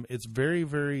 It's very,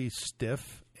 very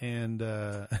stiff, and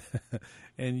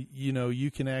and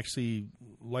you can actually,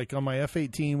 like on my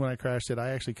F-18 when I crashed it, I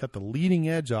actually cut the leading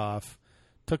edge off,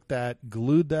 took that,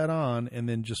 glued that on, and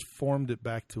then just formed it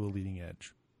back to a leading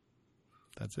edge.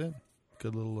 That's it.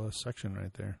 Good little section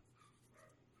right there.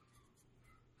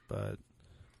 But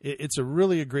it's a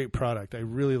great product. I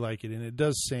really like it, and it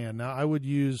does sand. Now, I would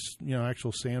use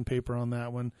actual sandpaper on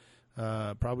that one.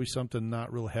 Probably something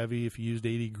not real heavy. If you used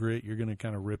 80 grit, you're going to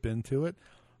kind of rip into it.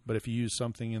 But if you use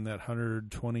something in that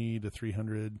 120 to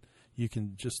 300, you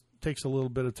can just takes a little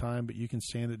bit of time, but you can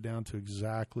sand it down to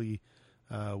exactly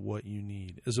what you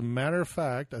need. As a matter of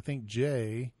fact, I think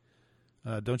Jay,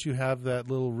 don't you have that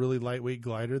little really lightweight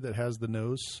glider that has the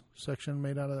nose section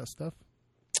made out of that stuff?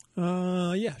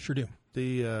 Yeah, sure do.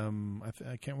 The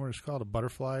I can't remember what it's called, a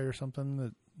butterfly or something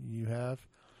that you have.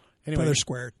 Anyway,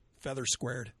 feather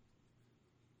squared.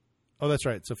 Oh, that's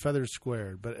right. It's a feather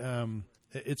squared, but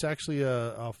it's actually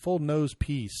a full nose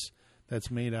piece that's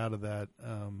made out of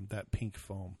that pink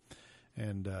foam,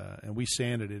 and we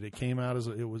sanded it. It came out as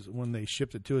it was when they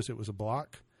shipped it to us. It was a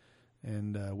block,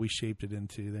 and we shaped it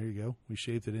into. There you go. We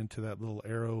shaped it into that little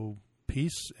arrow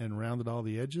piece and rounded all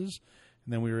the edges,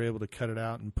 and then we were able to cut it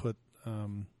out and put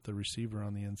the receiver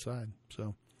on the inside.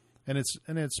 So, and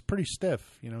it's pretty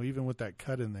stiff, even with that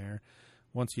cut in there.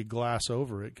 Once you glass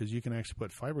over it, because you can actually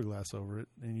put fiberglass over it,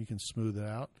 and you can smooth it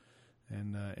out,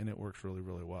 and it works really,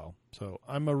 really well. So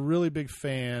I'm a really big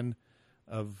fan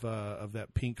of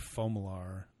that pink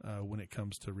Foamular when it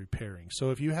comes to repairing.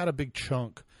 So if you had a big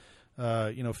chunk,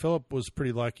 Philip was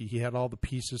pretty lucky. He had all the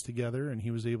pieces together, and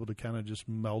he was able to kind of just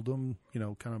meld them,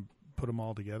 kind of put them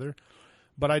all together.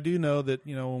 But I do know that,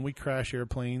 when we crash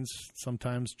airplanes,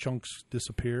 sometimes chunks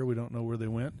disappear. We don't know where they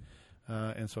went.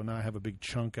 And so now I have a big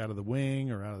chunk out of the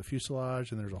wing or out of the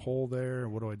fuselage, and there's a hole there.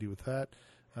 What do I do with that?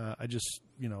 I just,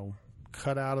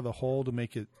 cut out of the hole to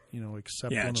make it,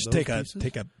 accept one of those pieces.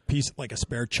 Take a piece, like a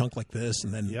spare chunk like this,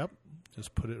 and then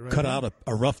just put it right cut in. out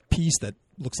a rough piece that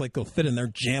looks like it'll fit in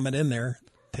there, jam it in there,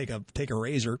 take a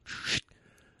razor,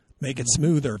 make it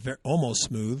smooth or almost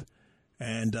smooth,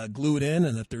 and glue it in.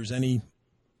 And if there's any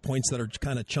points that are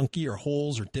kind of chunky or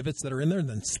holes or divots that are in there,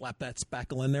 then slap that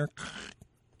spackle in there.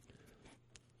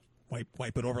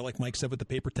 Wipe it over like Mike said with the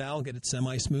paper towel, get it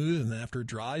semi-smooth, and then after it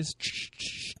dries,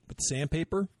 with the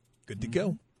sandpaper, good to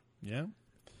go. Yeah,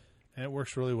 and it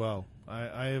works really well.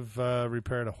 I have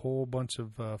repaired a whole bunch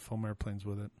of foam airplanes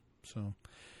with it. So,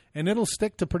 and it'll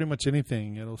stick to pretty much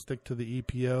anything. It'll stick to the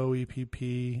EPO,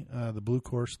 EPP, the Blue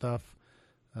Core stuff.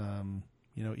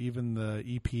 Even the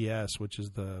EPS, which is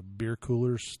the beer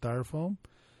cooler styrofoam.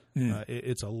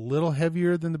 It's a little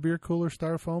heavier than the beer cooler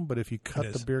styrofoam, but if you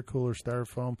cut the beer cooler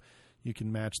styrofoam, you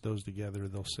can match those together.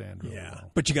 They'll sand really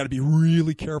well. But you got to be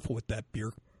really careful with that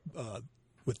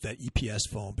with that EPS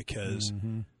foam because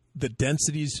the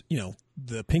densities,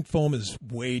 the pink foam is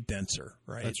way denser,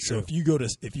 right? That's so true.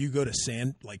 if you go to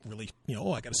sand, like really, I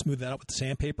got to smooth that out with the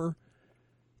sandpaper.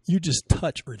 You just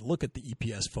touch or look at the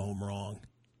EPS foam wrong.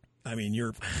 I mean,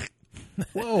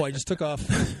 whoa! I just took off.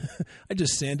 I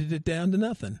just sanded it down to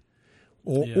nothing.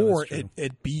 Or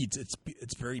it beads.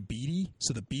 It's very beady,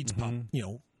 so the beads pop.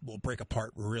 Will break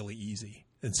apart really easy.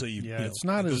 And so it's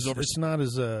not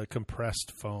as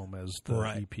compressed foam as the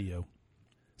EPO.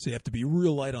 So you have to be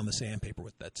real light on the sandpaper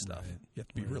with that stuff. Right. You have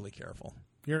to be really careful.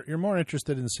 You're more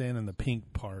interested in sanding the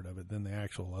pink part of it than the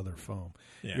actual other foam.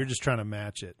 Yeah. You're just trying to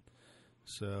match it.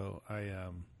 So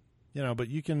but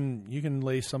you can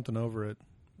lay something over it.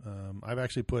 I've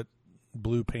actually put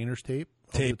blue painter's tape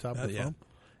over the top of the foam,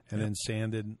 and then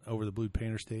sanded over the blue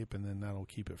painter's tape, and then that'll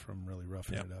keep it from really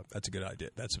roughing it up. That's a good idea.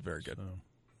 That's a very good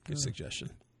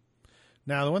suggestion.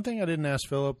 Now, the one thing I didn't ask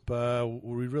Philip,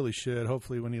 we really should.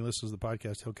 Hopefully, when he listens to the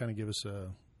podcast, he'll kind of give us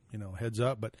a heads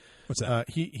up. But what's that?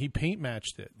 He paint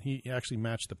matched it. He actually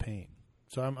matched the paint.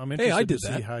 So I'm interested to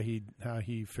see how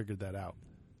he figured that out.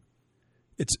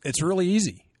 It's really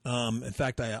easy. In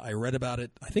fact, I read about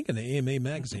it, I think in the AMA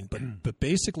magazine, but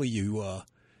basically you,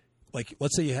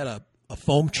 let's say you had a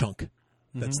foam chunk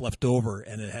that's left over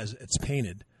and it's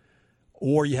painted,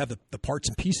 or you have the parts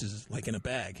and pieces like in a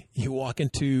bag. You walk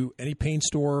into any paint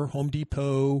store, Home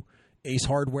Depot, Ace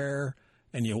Hardware,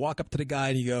 and you walk up to the guy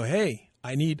and you go, "Hey,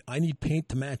 I need paint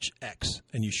to match X,"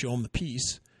 and you show him the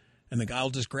piece, and the guy will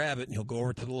just grab it and he'll go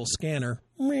over to the little scanner,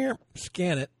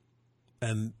 scan it,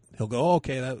 and he'll go, "Oh,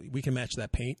 okay, we can match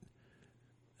that paint,"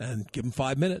 and give them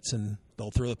 5 minutes, and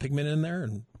they'll throw the pigment in there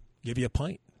and give you a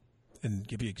pint and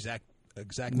give you exact.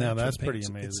 Now that's pretty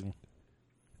amazing.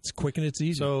 It's quick and it's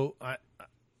easy. So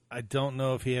I don't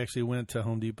know if he actually went to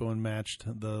Home Depot and matched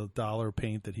the dollar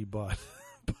paint that he bought,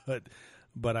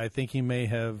 but I think he may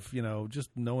have. Just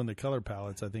knowing the color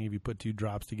palettes, I think if you put 2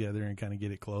 drops together and kind of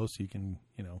get it close, you can.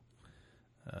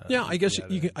 I guess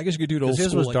you could do it old school.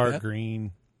 His was like dark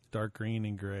that. Dark green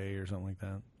and gray or something like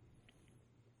that.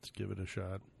 Let's give it a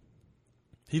shot.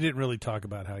 He didn't really talk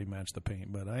about how he matched the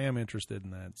paint, but I am interested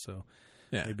in that. So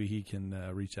maybe he can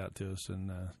reach out to us and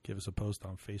give us a post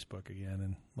on Facebook again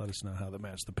and let us know how to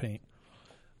match the paint.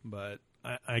 But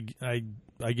I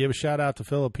give a shout out to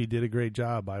Philip. He did a great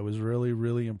job. I was really,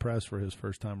 really impressed for his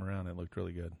first time around. It looked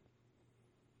really good.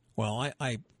 Well,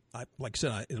 I like I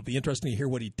said, it'll be interesting to hear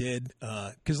what he did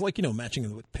because,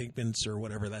 matching with pigments or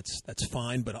whatever, that's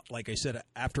fine. But like I said,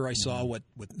 after I saw what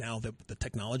now the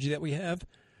technology that we have,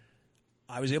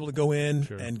 I was able to go in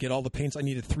and get all the paints. I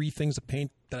needed 3 things of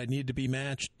paint that I needed to be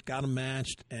matched. Got them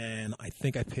matched, and I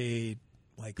think I paid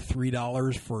like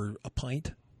 $3 for a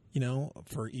pint,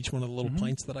 for each one of the little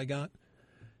pints that I got.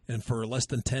 And for less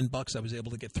than $10, I was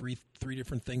able to get three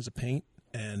different things of paint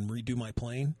and redo my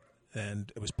plane,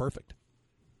 and it was perfect.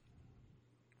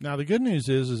 Now, the good news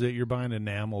is that you're buying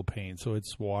enamel paint, so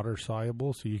it's water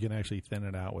soluble, so you can actually thin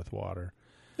it out with water.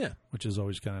 Yeah. Which is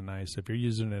always kind of nice. If you're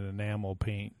using an enamel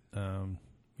paint,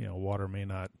 water may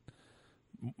not.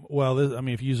 Well,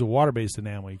 if you use a water-based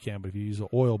enamel, you can, but if you use an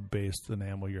oil-based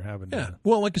enamel, you're having to.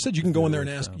 Well, like I said, you can go in there and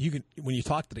ask. You can, when you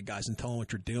talk to the guys and tell them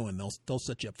what you're doing, they'll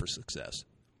set you up for success.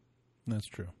 That's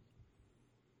true.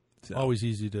 So. Always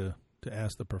easy to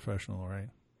ask the professional, right?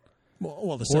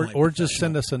 Well, or just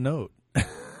send us a note.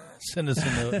 send us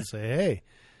a note and say,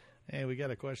 hey, we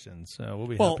got a question. So we'll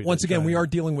be well. Happy Once to again, try we it. are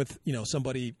dealing with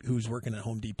somebody who's working at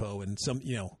Home Depot, and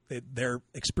their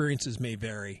experiences may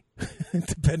vary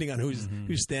depending on who's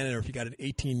standing there. If you got an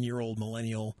 18-year-old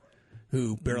millennial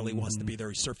who barely wants to be there,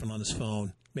 he's surfing on his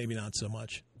phone. Maybe not so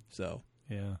much. So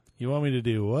yeah, you want me to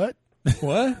do what?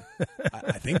 What?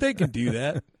 I think they can do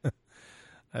that.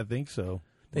 I think so.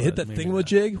 They hit that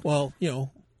thingamajig. Well,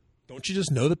 don't you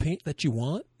just know the paint that you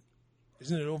want?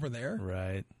 Isn't it over there?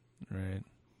 Right.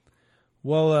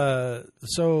 Well,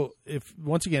 so if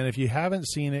you haven't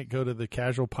seen it, go to the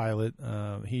Casual Pilot.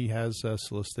 He has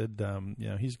solicited.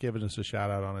 He's given us a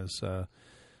shout out on his,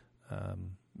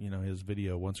 his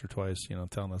video once or twice.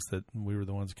 Telling us that we were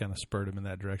the ones that kind of spurred him in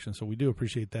that direction. So we do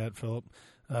appreciate that, Philip.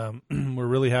 We're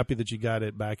really happy that you got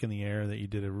it back in the air. That you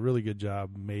did a really good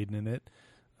job maiden it.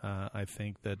 I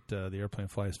think that the airplane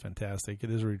fly is fantastic.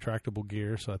 It is a retractable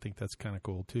gear, so I think that's kind of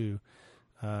cool too.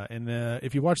 And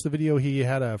if you watch the video, he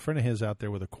had a friend of his out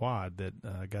there with a quad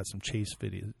that got some chase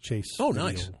video. Oh,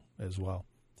 nice. As well.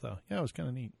 So yeah, it was kind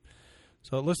of neat.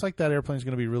 So it looks like that airplane is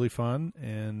going to be really fun,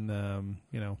 and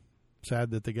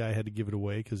sad that the guy had to give it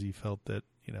away because he felt that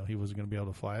he wasn't going to be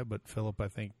able to fly it. But Philip, I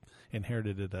think,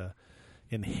 inherited a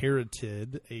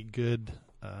good.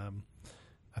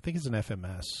 I think it's an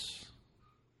FMS.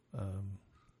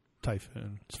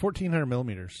 Typhoon. It's 1,400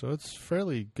 millimeters, so it's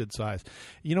fairly good size.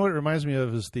 You know what it reminds me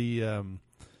of is the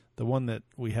one that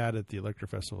we had at the Electra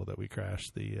Festival that we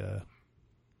crashed, the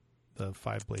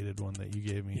 5-bladed one that you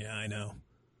gave me. Yeah, I know.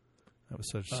 That was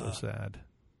so sad.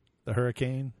 The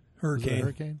Hurricane.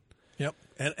 Hurricane. Yep,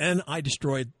 and I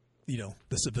destroyed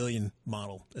the civilian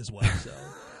model as well. So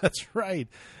that's right.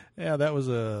 Yeah, that was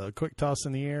a quick toss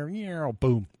in the air. Yeah,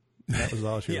 boom. That was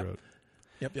all she wrote.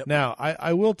 Yep. Now,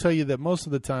 I will tell you that most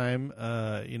of the time,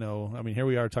 here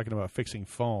we are talking about fixing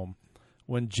foam.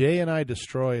 When Jay and I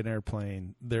destroy an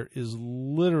airplane, there is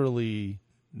literally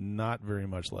not very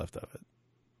much left of it.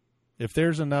 If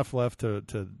there's enough left to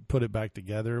put it back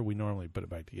together, we normally put it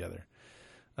back together.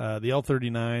 The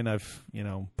L-39, I've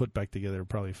put back together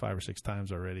probably 5 or 6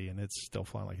 times already, and it's still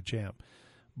flying like a champ.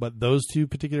 But those two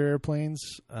particular airplanes,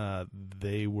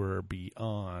 they were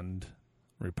beyond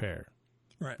repair.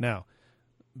 Right. Now,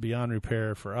 beyond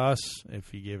repair for us,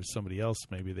 if you gave it to somebody else,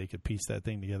 maybe they could piece that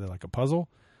thing together like a puzzle,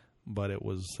 but it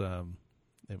was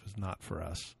not for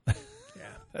us. Yeah.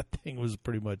 That thing was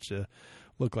pretty much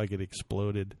looked like it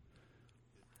exploded.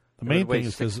 The main thing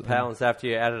is 6 pounds after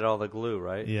you added all the glue,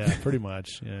 right? Yeah, pretty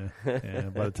much. Yeah.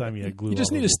 By the time you had glue, you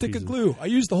just need a stick of glue. I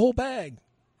used the whole bag.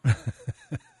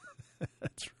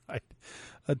 That's right.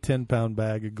 A 10-pound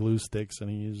bag of glue sticks, and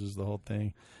he uses the whole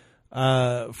thing.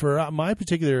 For my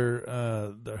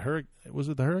particular, was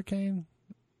it the Hurricane?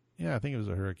 Yeah, I think it was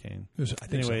a Hurricane.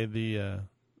 Anyway,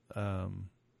 so.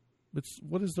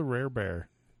 What is the Rare Bear?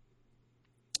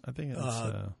 I think it's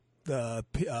the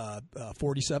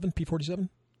P-47, P-47.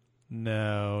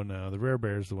 No, the Rare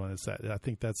Bear is the one that's that. I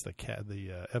think that's the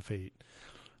F8.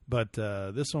 But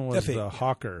this one was F8, the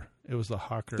Hawker. It was the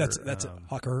Hawker. That's it.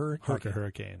 Hawker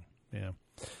Hurricane. Yeah.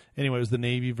 Anyway, it was the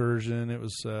Navy version. It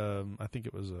was, I think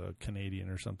it was a Canadian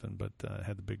or something, but it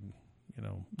had the big,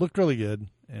 looked really good.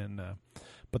 And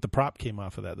but the prop came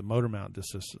off of that. The motor mount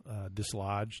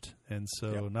dislodged, and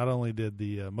so not only did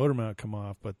the motor mount come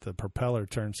off, but the propeller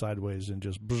turned sideways and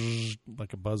just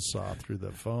like a buzzsaw through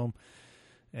the foam,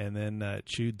 and then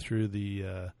chewed through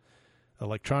the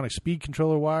electronic speed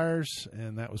controller wires,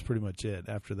 and that was pretty much it.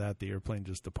 After that, the airplane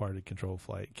just departed control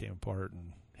flight, came apart,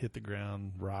 and hit the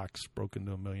ground, rocks, broke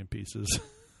into a million pieces.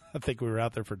 I think we were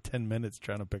out there for 10 minutes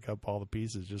trying to pick up all the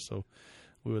pieces just so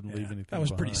we wouldn't leave anything behind.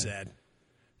 That was pretty sad.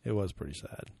 It was pretty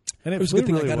sad. And it was flew a good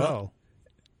thing really I got well.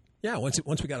 Yeah, once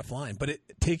we got it flying. But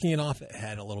taking it off, it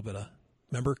had a little bit of,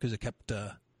 remember, because it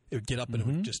would get up and it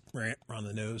would just rant around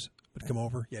the nose, would come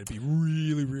over. You had to be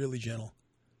really, really gentle.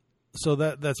 So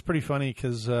that's pretty funny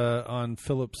because on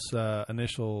Philip's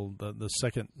initial, the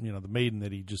second, the maiden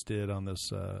that he just did on this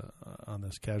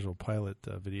Casual Pilot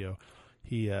video,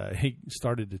 he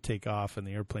started to take off and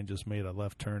the airplane just made a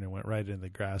left turn and went right into the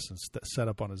grass and set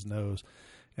up on his nose.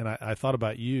 And I thought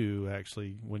about you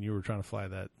actually when you were trying to fly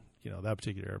that that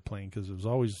particular airplane because it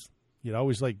was you'd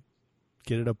always like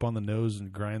get it up on the nose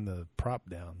and grind the prop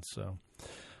down. So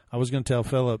I was going to tell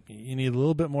Philip you need a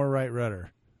little bit more right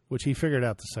rudder, which he figured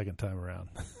out the second time around.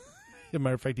 As a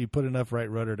matter of fact, he put enough right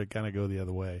rudder to kind of go the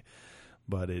other way,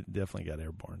 but it definitely got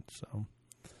airborne. So,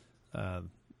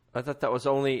 I thought that was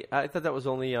only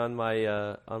on my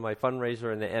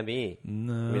fundraiser in the ME.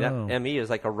 No, I mean that ME is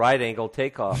like a right angle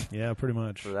takeoff. Yeah, pretty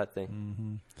much for that thing.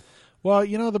 Mm-hmm. Well,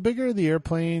 the bigger the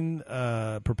airplane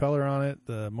propeller on it,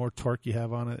 the more torque you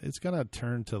have on it. It's going to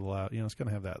turn to the left. It's going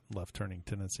to have that left turning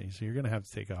tendency. So you're going to have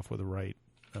to take off with a right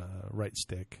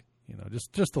stick.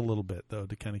 Just a little bit though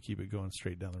to kind of keep it going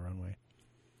straight down the runway.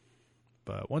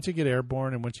 But once you get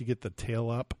airborne and once you get the tail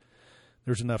up,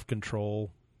 there's enough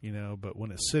control. But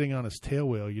when it's sitting on its tail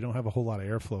wheel, you don't have a whole lot of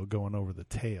airflow going over the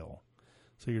tail.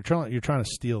 So you're trying to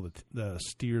steer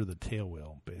the tail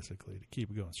wheel basically to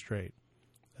keep it going straight.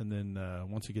 And then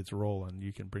once it gets rolling,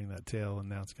 you can bring that tail, and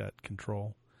now it's got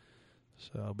control.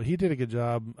 So, but he did a good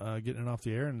job getting it off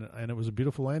the air, and it was a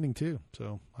beautiful landing too.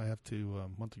 So I have to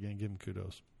once again give him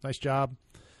kudos. Nice job.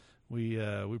 We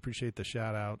appreciate the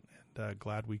shout out, and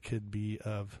glad we could be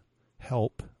of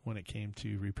help when it came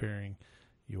to repairing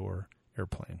your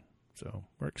airplane. So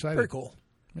we're excited. Very cool.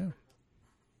 Yeah.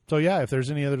 So yeah, if there's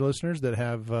any other listeners that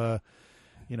have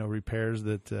repairs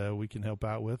that we can help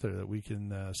out with or that we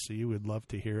can see, we'd love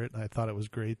to hear it. And I thought it was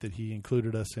great that he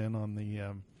included us in on the,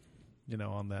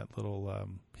 on that little,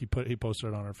 he posted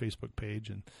it on our Facebook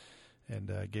page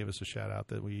and gave us a shout out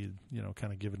that we,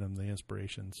 kind of given him the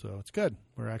inspiration. So it's good.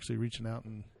 We're actually reaching out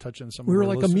and touching some of our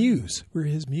listeners. We were like a muse. We're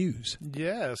his muse.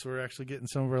 Yes, we're actually getting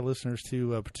some of our listeners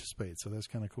to participate. So that's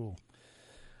kind of cool.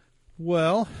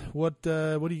 Well, what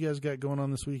do you guys got going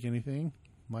on this week? Anything?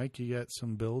 Mike, you got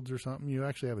some builds or something? You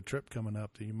actually have a trip coming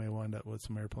up that you may wind up with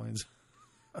some airplanes.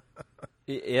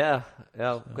 Yeah.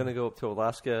 I'm going to go up to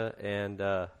Alaska and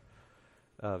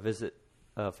visit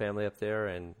family up there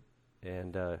and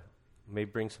maybe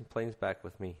bring some planes back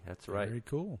with me. That's right. Very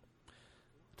cool.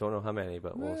 Don't know how many,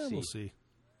 but we'll see. We'll see.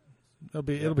 It'll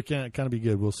be kind of be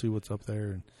good. We'll see what's up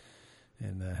there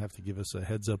and have to give us a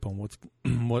heads up on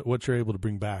what you're able to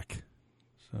bring back.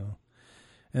 So.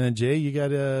 And then Jay, you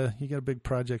got a big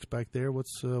projects back there.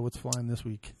 What's flying this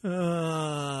week?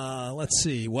 Let's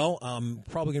see. Well, I'm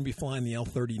probably going to be flying the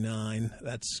L-39.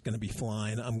 That's going to be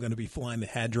flying. I'm going to be flying the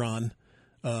Hadron.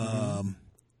 I'm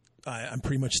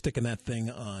pretty much sticking that thing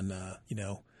on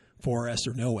 4S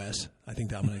or no S. I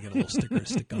think that I'm going to get a little sticker to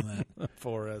stick on that.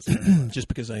 4S, just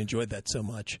because I enjoyed that so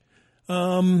much.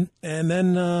 And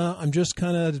then I'm just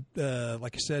kind of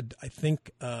like I said. I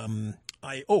think I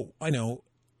know.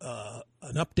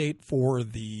 An update for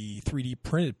the 3D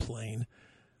printed plane.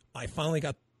 I finally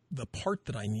got the part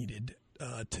that I needed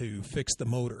to fix the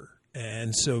motor.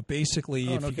 And so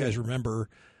basically, if you guys remember,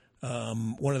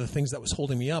 one of the things that was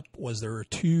holding me up was there were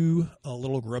two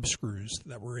little grub screws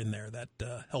that were in there that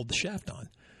held the shaft on.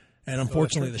 And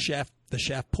unfortunately, the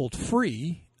shaft pulled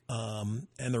free. And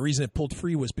the reason it pulled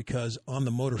free was because on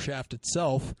the motor shaft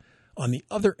itself, on the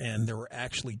other end, there were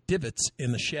actually divots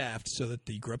in the shaft so that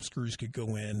the grub screws could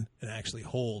go in and actually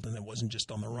hold, and it wasn't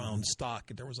just on the round stock.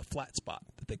 There was a flat spot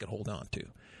that they could hold on to.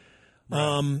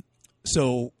 Right.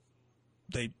 So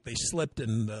they slipped,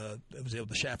 and the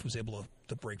shaft was able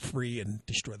to break free and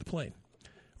destroy the plane,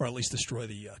 or at least destroy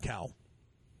the cowl.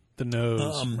 The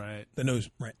nose, right. The nose,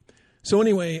 right. So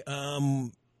anyway,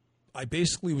 I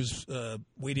basically was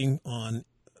waiting on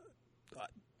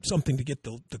something to get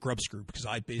the grub screw because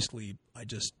I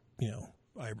just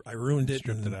I ruined it.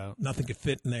 Stripped it out. Nothing could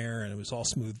fit in there, and it was all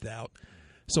smoothed out.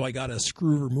 So I got a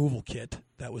screw removal kit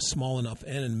that was small enough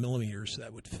and in millimeters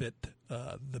that would fit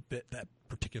that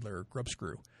particular grub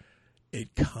screw.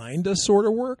 It kind of sort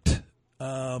of worked.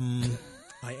 I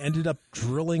ended up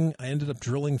drilling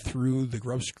through the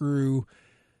grub screw.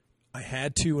 I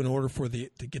had to in order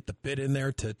to get the bit in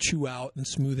there to chew out and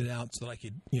smooth it out so that I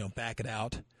could back it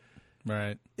out.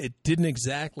 Right. It didn't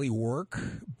exactly work,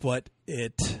 but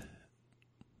it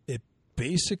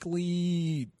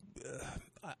basically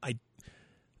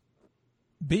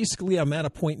I'm at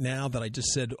a point now that I just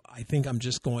said I think I'm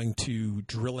just going to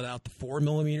drill it out to 4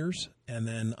 millimeters, and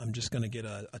then I'm just going to get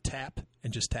a tap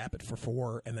and just tap it for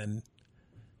 4, and then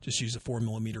just use a 4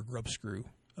 millimeter grub screw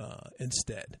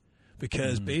instead,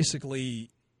 because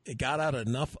basically it got out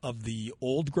enough of the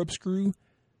old grub screw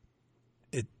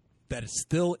that it's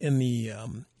still in the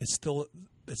it's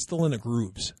still in the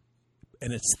grooves,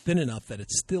 and it's thin enough that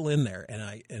it's still in there,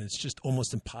 and it's just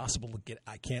almost impossible to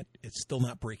get. It's still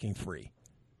not breaking free,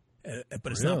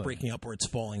 but it's not breaking up where it's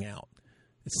falling out.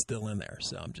 It's still in there,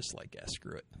 so I'm just like, yeah,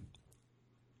 screw it.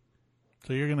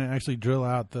 So you're going to actually drill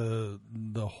out the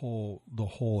hole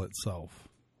itself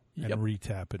and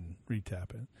retap it.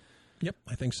 Yep,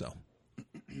 I think so.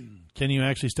 Can you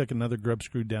actually stick another grub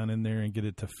screw down in there and get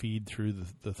it to feed through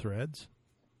the threads?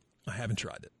 I haven't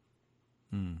tried it.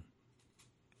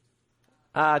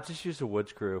 Just use a wood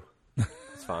screw.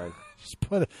 It's fine. Just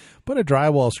put a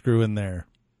drywall screw in there.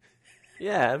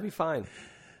 Yeah, it'd be fine.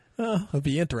 It'd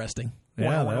be interesting.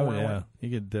 Yeah, wow.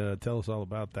 You could tell us all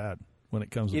about that. when it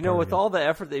comes. You to know, with again. all the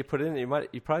effort that you put in, you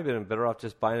probably been better off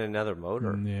just buying another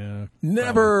motor. Yeah,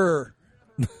 Never.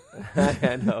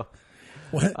 I know.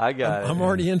 What? I got it. I'm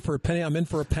already in for a penny. I'm in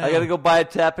for a pound. I got to go buy a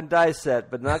tap and die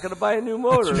set, but not going to buy a new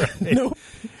motor. No.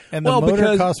 And the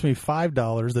motor cost me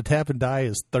 $5. The tap and die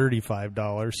is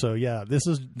 $35. So yeah, this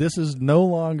is no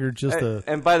longer just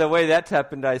And by the way, that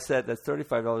tap and die set that's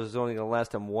 $35 is only going to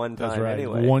last them one time. That's right.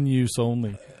 Anyway. One use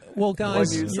only. Well,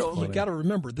 guys, One use you only. got to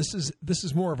remember this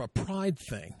is more of a pride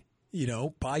thing. You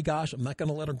know, by gosh, I'm not going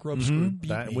to let a grub screw beat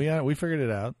me. We figured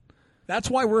it out. That's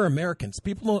why we're Americans.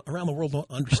 People around the world don't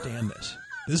understand this.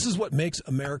 This is what makes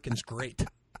Americans great.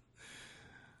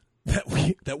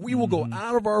 That we will go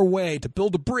out of our way to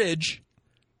build a bridge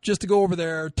just to go over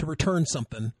there to return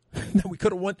something that we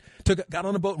could have got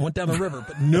on a boat and went down the river.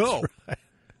 But no,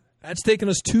 that's taken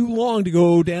us too long to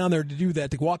go down there to do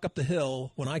that, to walk up the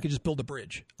hill when I could just build a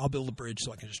bridge. I'll build a bridge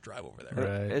so I can just drive over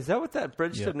there. Right. Is that what that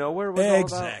bridge to nowhere was all about?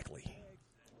 Exactly.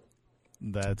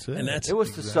 That's it. And It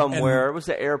was to somewhere. It was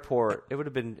the airport. It would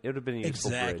have been a useful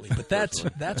exactly. bridge. But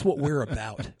that's what we're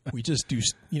about. We just do,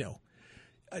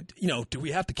 do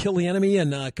we have to kill the enemy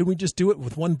and can we just do it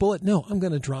with one bullet? No, I'm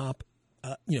going to drop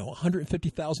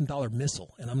 $150,000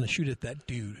 missile, and I'm going to shoot at that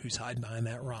dude who's hiding behind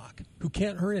that rock, who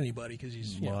can't hurt anybody because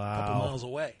he's a couple miles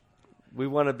away. We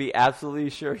want to be absolutely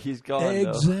sure he's gone.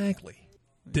 Exactly.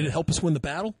 Did it help us win the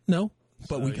battle? No,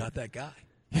 but we got that guy.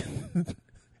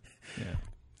 Yeah.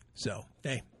 So,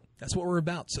 hey, that's what we're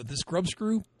about. So this grub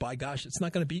screw, by gosh, it's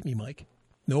not going to beat me, Mike.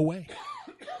 No way.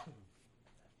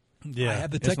 Yeah, I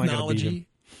have the it's not gonna beat him. technology.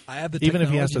 I have the Even technology.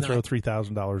 if he has to throw now.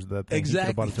 $3,000 at that thing.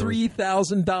 Exactly,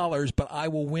 $3,000, but I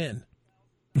will win.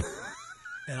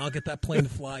 And I'll get that plane to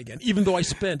fly again. Even though I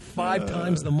spent 5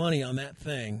 times the money on that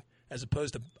thing, as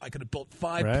opposed to I could have built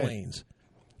 5 planes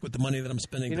with the money that I'm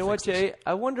spending. You know what, Jay?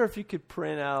 I wonder if you could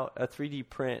print out a 3D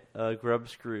print grub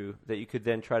screw that you could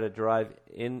then try to drive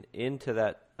into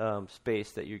that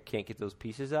space that you can't get those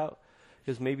pieces out.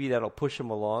 Because maybe that'll push them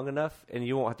along enough, and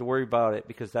you won't have to worry about it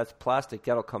because that's plastic.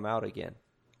 That'll come out again.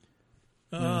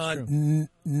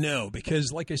 No,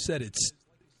 because like I said,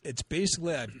 it's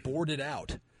basically I've bored it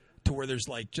out to where there's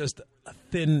like just a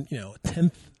thin, a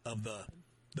tenth of the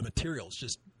materials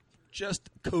just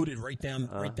coated right down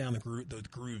the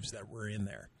grooves that were in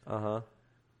there.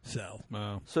 So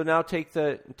now take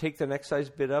the next size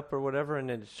bit up or whatever, and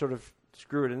then sort of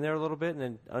screw it in there a little bit,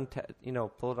 and then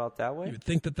pull it out that way. You would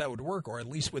think that would work, or at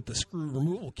least with the screw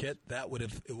removal kit, it would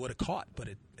have caught, but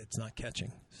it's not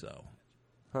catching. So,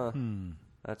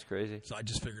 That's crazy. So I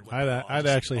just figured I'd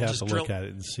actually have to look at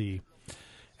it and see.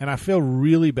 And I feel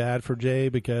really bad for Jay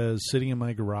because sitting in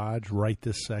my garage right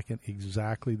this second,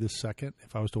 exactly this second,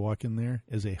 if I was to walk in there,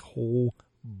 is a whole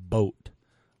boat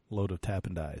load of tap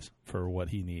and dies for what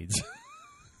he needs.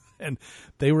 And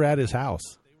they were at his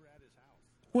house.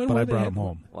 But I brought them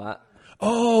home. What?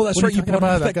 Oh, that's right. You brought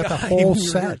about I got the whole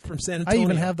set from San I Antonio.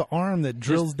 even have the arm that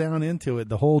drills down into it.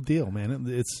 The whole deal, man.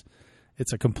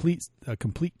 It's a complete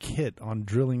kit on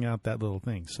drilling out that little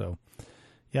thing. So,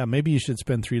 yeah, maybe you should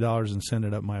spend $3 and send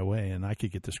it up my way, and I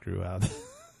could get the screw out.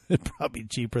 It'd probably be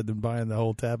cheaper than buying the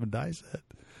whole tap and die set.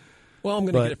 Well, I'm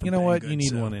going to get it from you know what? Banggood, You need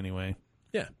so. one anyway.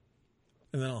 Yeah,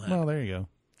 and then I'll have Well, there you go.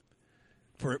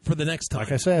 for the next time.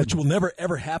 Like I said, which will never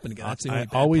ever happen again. That's the only I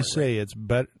bad always part, say right? it's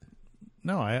better.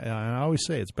 No, I always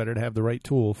say it's better to have the right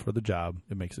tool for the job.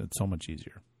 It makes it so much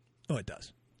easier. Oh, it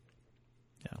does.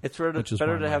 Yeah, It's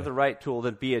better to have the right tool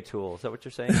than be a tool. Is that what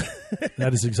you're saying?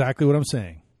 That is exactly what I'm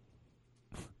saying.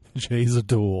 Jay's a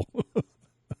tool.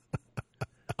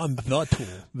 I'm the tool.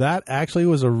 That actually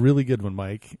was a really good one,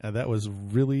 Mike. That was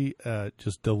really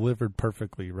just delivered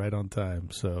perfectly right on time.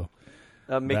 So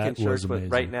Making shirts with amazing.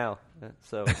 right now.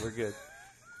 So we're good.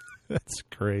 That's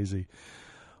crazy.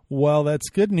 Well, that's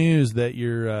good news that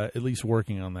you're at least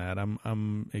working on that.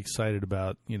 I'm excited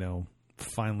about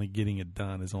finally getting it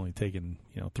done. It's only taken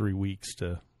 3 weeks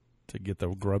to get the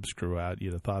grub screw out.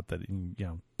 You'd have thought that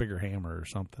bigger hammer or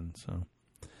something. So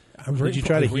did you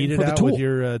try to heat it out with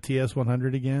your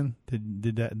TS100 again?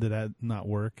 Did that not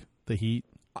work? The heat?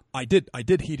 I did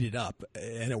heat it up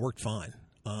and it worked fine.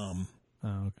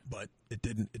 Okay. But it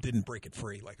didn't break it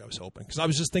free like I was hoping. Because I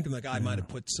was just thinking the guy might have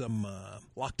put some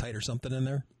Loctite or something in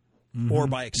there. Mm-hmm. Or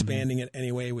by expanding it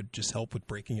anyway would just help with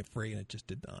breaking it free, and it just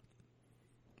did not.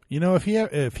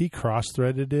 If he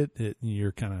cross-threaded it,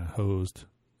 you're kind of hosed.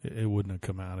 It wouldn't have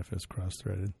come out if it's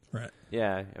cross-threaded. Right.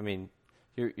 Yeah, I mean,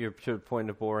 you're to the point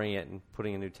of boring it and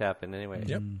putting a new tap in anyway.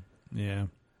 Yep. Yeah.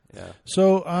 Yeah.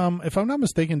 So, if I'm not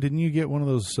mistaken, didn't you get one of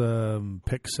those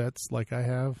pick sets like I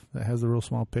have that has the real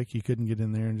small pick? You couldn't get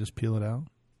in there and just peel it out?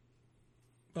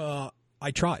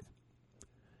 I tried.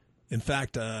 In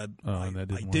fact, I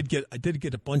did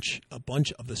get a bunch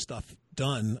of the stuff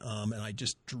done, and I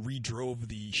just redrove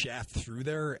the shaft through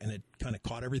there, and it kind of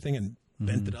caught everything and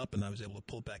bent it up, and I was able to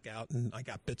pull it back out, and I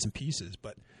got bits and pieces,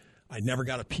 but I never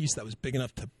got a piece that was big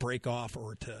enough to break off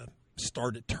or to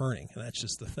start it turning, and that's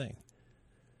just the thing.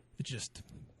 It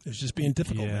was just being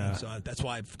difficult. Yeah. Man. So that's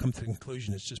why I've come to the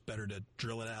conclusion it's just better to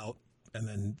drill it out and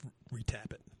then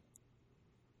retap it.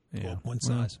 Yeah. One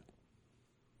size.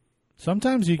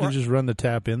 Sometimes you can just run the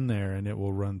tap in there and it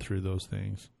will run through those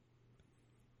things.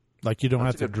 Like you don't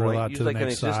have to drill out to the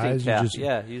next size. Tap.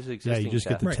 You just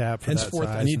get the tap for Henceforth,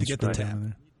 that size. I need to get the and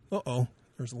tap. there.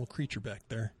 There's a little creature back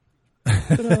there.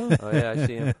 Oh yeah, I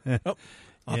see him.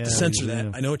 I'll have to censor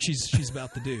that. I know what she's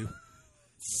about to do.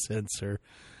 Censor.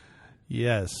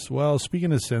 Yes. Well,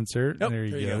 speaking of censor, there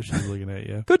you go. She's looking at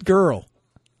you. Good girl.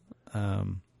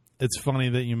 It's funny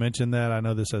that you mentioned that. I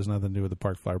know this has nothing to do with the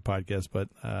Park Flyer podcast, but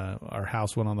our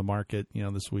house went on the market,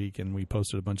 this week, and we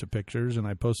posted a bunch of pictures, and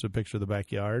I posted a picture of the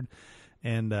backyard.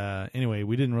 And anyway,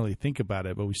 we didn't really think about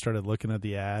it, but we started looking at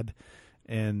the ad,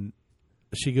 and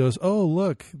she goes, "Oh,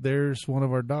 look, there's one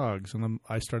of our dogs." And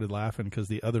I started laughing because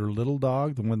the other little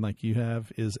dog, the one like you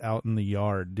have, is out in the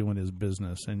yard doing his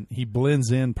business. And he blends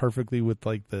in perfectly with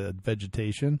like the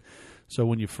vegetation. So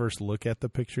when you first look at the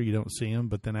picture, you don't see him.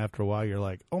 But then after a while, you're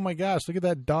like, "Oh my gosh, look at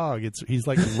that dog." He's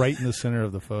like right in the center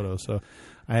of the photo. So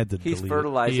I had to delete it. He's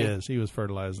fertilizing. He is. He was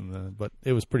fertilizing. But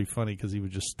it was pretty funny because he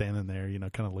was just standing there,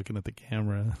 kind of looking at the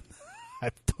camera. I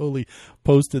totally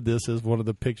posted this as one of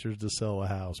the pictures to sell a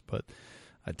house, but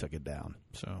I took it down.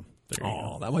 So there you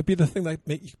go. That might be the thing that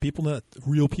make people know that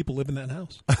real people live in that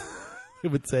house. It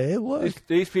would say, "Hey, look,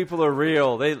 these people are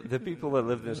real. The people that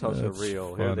live in this house are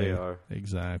real. Funny. Here they are."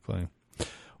 Exactly.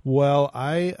 Well,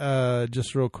 I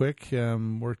just real quick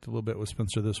worked a little bit with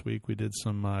Spencer this week. We did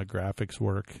some graphics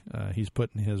work. He's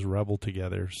putting his Rebel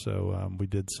together, so we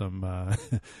did some.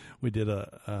 We did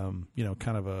a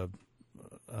kind of a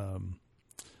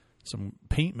some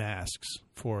paint masks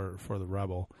for the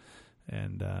Rebel.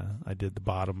 And I did the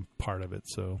bottom part of it,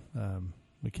 so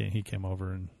he came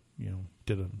over and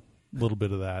did a little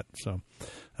bit of that. So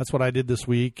that's what I did this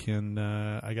week, and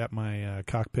I got my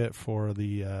cockpit for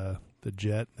the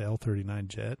jet, the L-39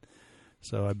 jet.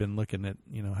 So I've been looking at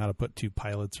how to put 2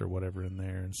 pilots or whatever in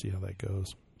there and see how that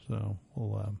goes. So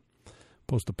we'll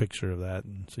post a picture of that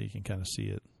and so you can kind of see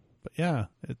it. But yeah,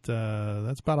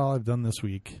 that's about all I've done this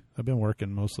week. I've been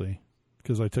working mostly.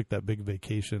 Because I took that big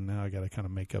vacation, now I got to kind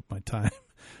of make up my time.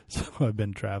 So I've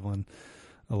been traveling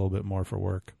a little bit more for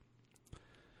work.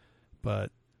 But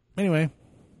anyway,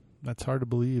 that's hard to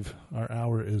believe. Our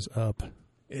hour is up.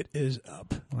 It is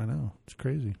up. I know. It's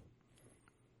crazy.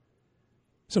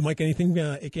 So, Mike, anything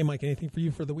for you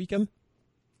for the weekend?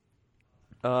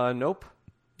 Nope.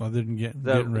 Other than getting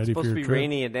ready for your trip. It's supposed to be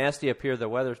rainy and nasty up here. The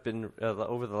weather's been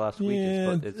over the last week.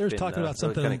 Yeah, it's there's been, talking about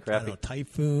something, really kind of crappy.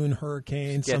 Typhoon,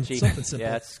 hurricane, something simple.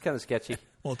 Yeah, it's kind of sketchy.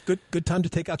 Well, good time to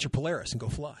take out your Polaris and go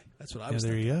fly. That's what I was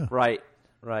thinking. There you go.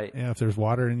 Right. Yeah, if there's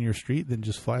water in your street, then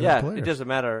just fly the Polaris. Yeah, it doesn't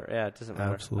matter. Yeah, it doesn't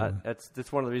matter. Absolutely.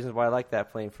 That's one of the reasons why I like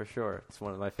that plane for sure. It's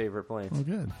one of my favorite planes. Oh,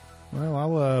 good. Well,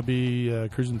 I'll be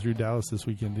cruising through Dallas this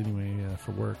weekend anyway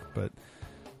for work, but...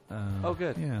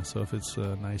 good. Yeah, so if it's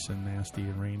nice and nasty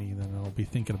and rainy, then I'll be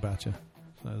thinking about you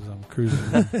as I'm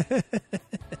cruising.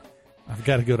 I've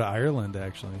got to go to Ireland,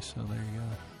 actually, so there you go.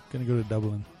 Going to go to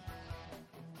Dublin.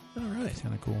 All right. It's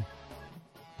kind of cool.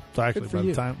 So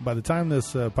actually, by the time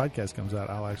this podcast comes out,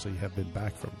 I'll actually have been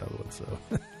back from Dublin, so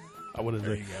I would have.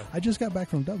 There you go. I just got back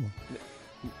from Dublin.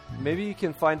 Maybe you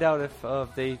can find out if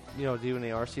they do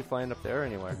any RC flying up there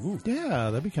anywhere. Ooh. Yeah,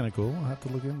 that'd be kind of cool. I'll have to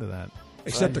look into that.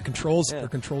 Except their controls are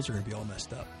going to be all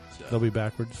messed up. So. They'll be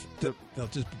backwards. They'll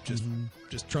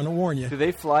just trying to warn you. Do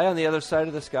they fly on the other side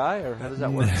of the sky, or how does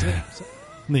that work?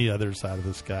 The other side of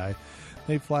the sky.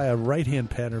 They fly a right-hand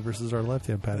pattern versus our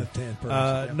left-hand pattern.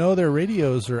 No, their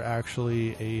radios are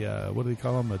actually a what do they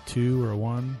call them? A 2 or a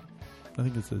 1? I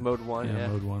think it's a mode 1. Yeah,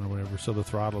 mode 1 or whatever. So the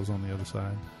throttle's on the other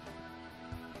side.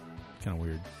 Kind of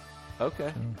weird.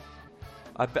 Okay.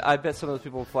 So. I bet some of those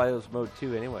people fly those mode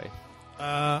 2 anyway.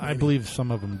 I believe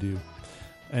some of them do.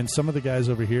 And some of the guys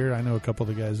over here, I know a couple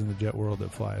of the guys in the jet world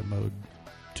that fly mode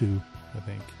 2, I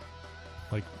think.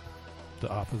 Like the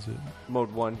opposite.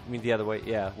 Mode 1, you mean the other way?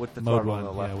 Yeah, with the mode throttle 1, on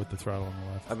the left. Yeah, with the throttle on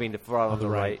the left. I mean the throttle on the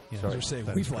right. Yeah, sorry. They're saying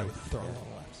we fly with the throttle on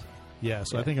the left. Yeah,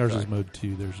 so I think ours is mode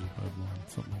 2, theirs is mode 1,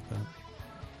 something like that.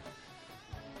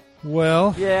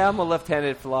 Well. Yeah, I'm a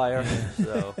left-handed flyer,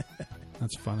 so.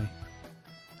 That's funny.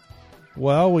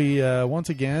 Well, we once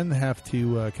again have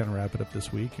to kind of wrap it up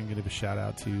this week and give a shout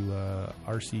out to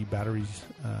RC Batteries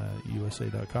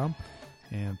USA.com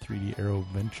and 3D Aero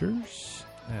Ventures.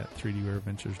 at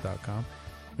 3daroventures.com.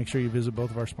 Make sure you visit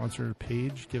both of our sponsor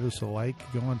page. Give us a like.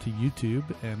 Go on to YouTube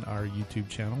and our YouTube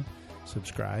channel.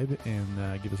 Subscribe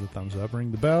and give us a thumbs up.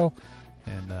 Ring the bell,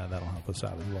 and that'll help us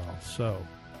out as well. So,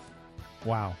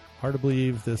 wow. Hard to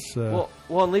believe this. Well,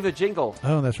 and leave a jingle.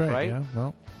 Oh, that's right. Right? Yeah,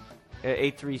 well.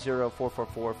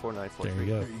 830-444-4943. There you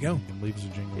go. There you go. You can leave us a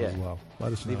jingle as well.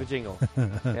 Let us know. Leave a jingle.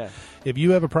 Yeah. If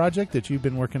you have a project that you've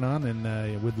been working on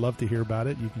and would love to hear about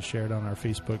it, you can share it on our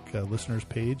Facebook listeners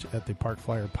page at the Park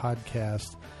Flyer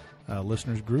Podcast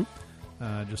listeners group.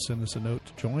 Just send us a note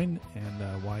to join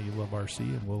and why you love RC,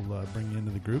 and we'll bring you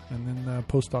into the group, and then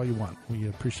post all you want. We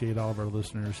appreciate all of our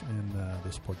listeners and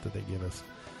the support that they give us.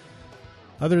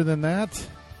 Other than that,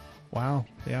 wow,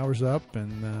 the hour's up,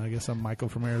 and I guess I'm Michael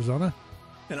from Arizona.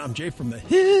 And I'm Jay from the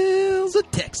hills of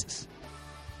Texas.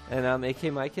 And I'm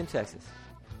AK Mike in Texas.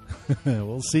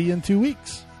 We'll see you in 2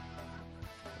 weeks.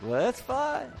 Let's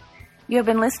fly. You have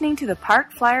been listening to the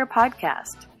Park Flyer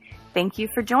Podcast. Thank you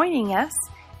for joining us,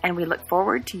 and we look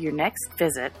forward to your next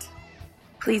visit.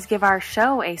 Please give our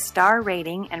show a star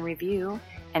rating and review,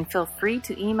 and feel free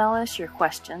to email us your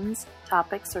questions,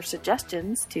 topics, or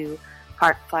suggestions to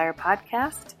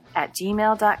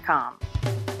parkflyerpodcast@gmail.com.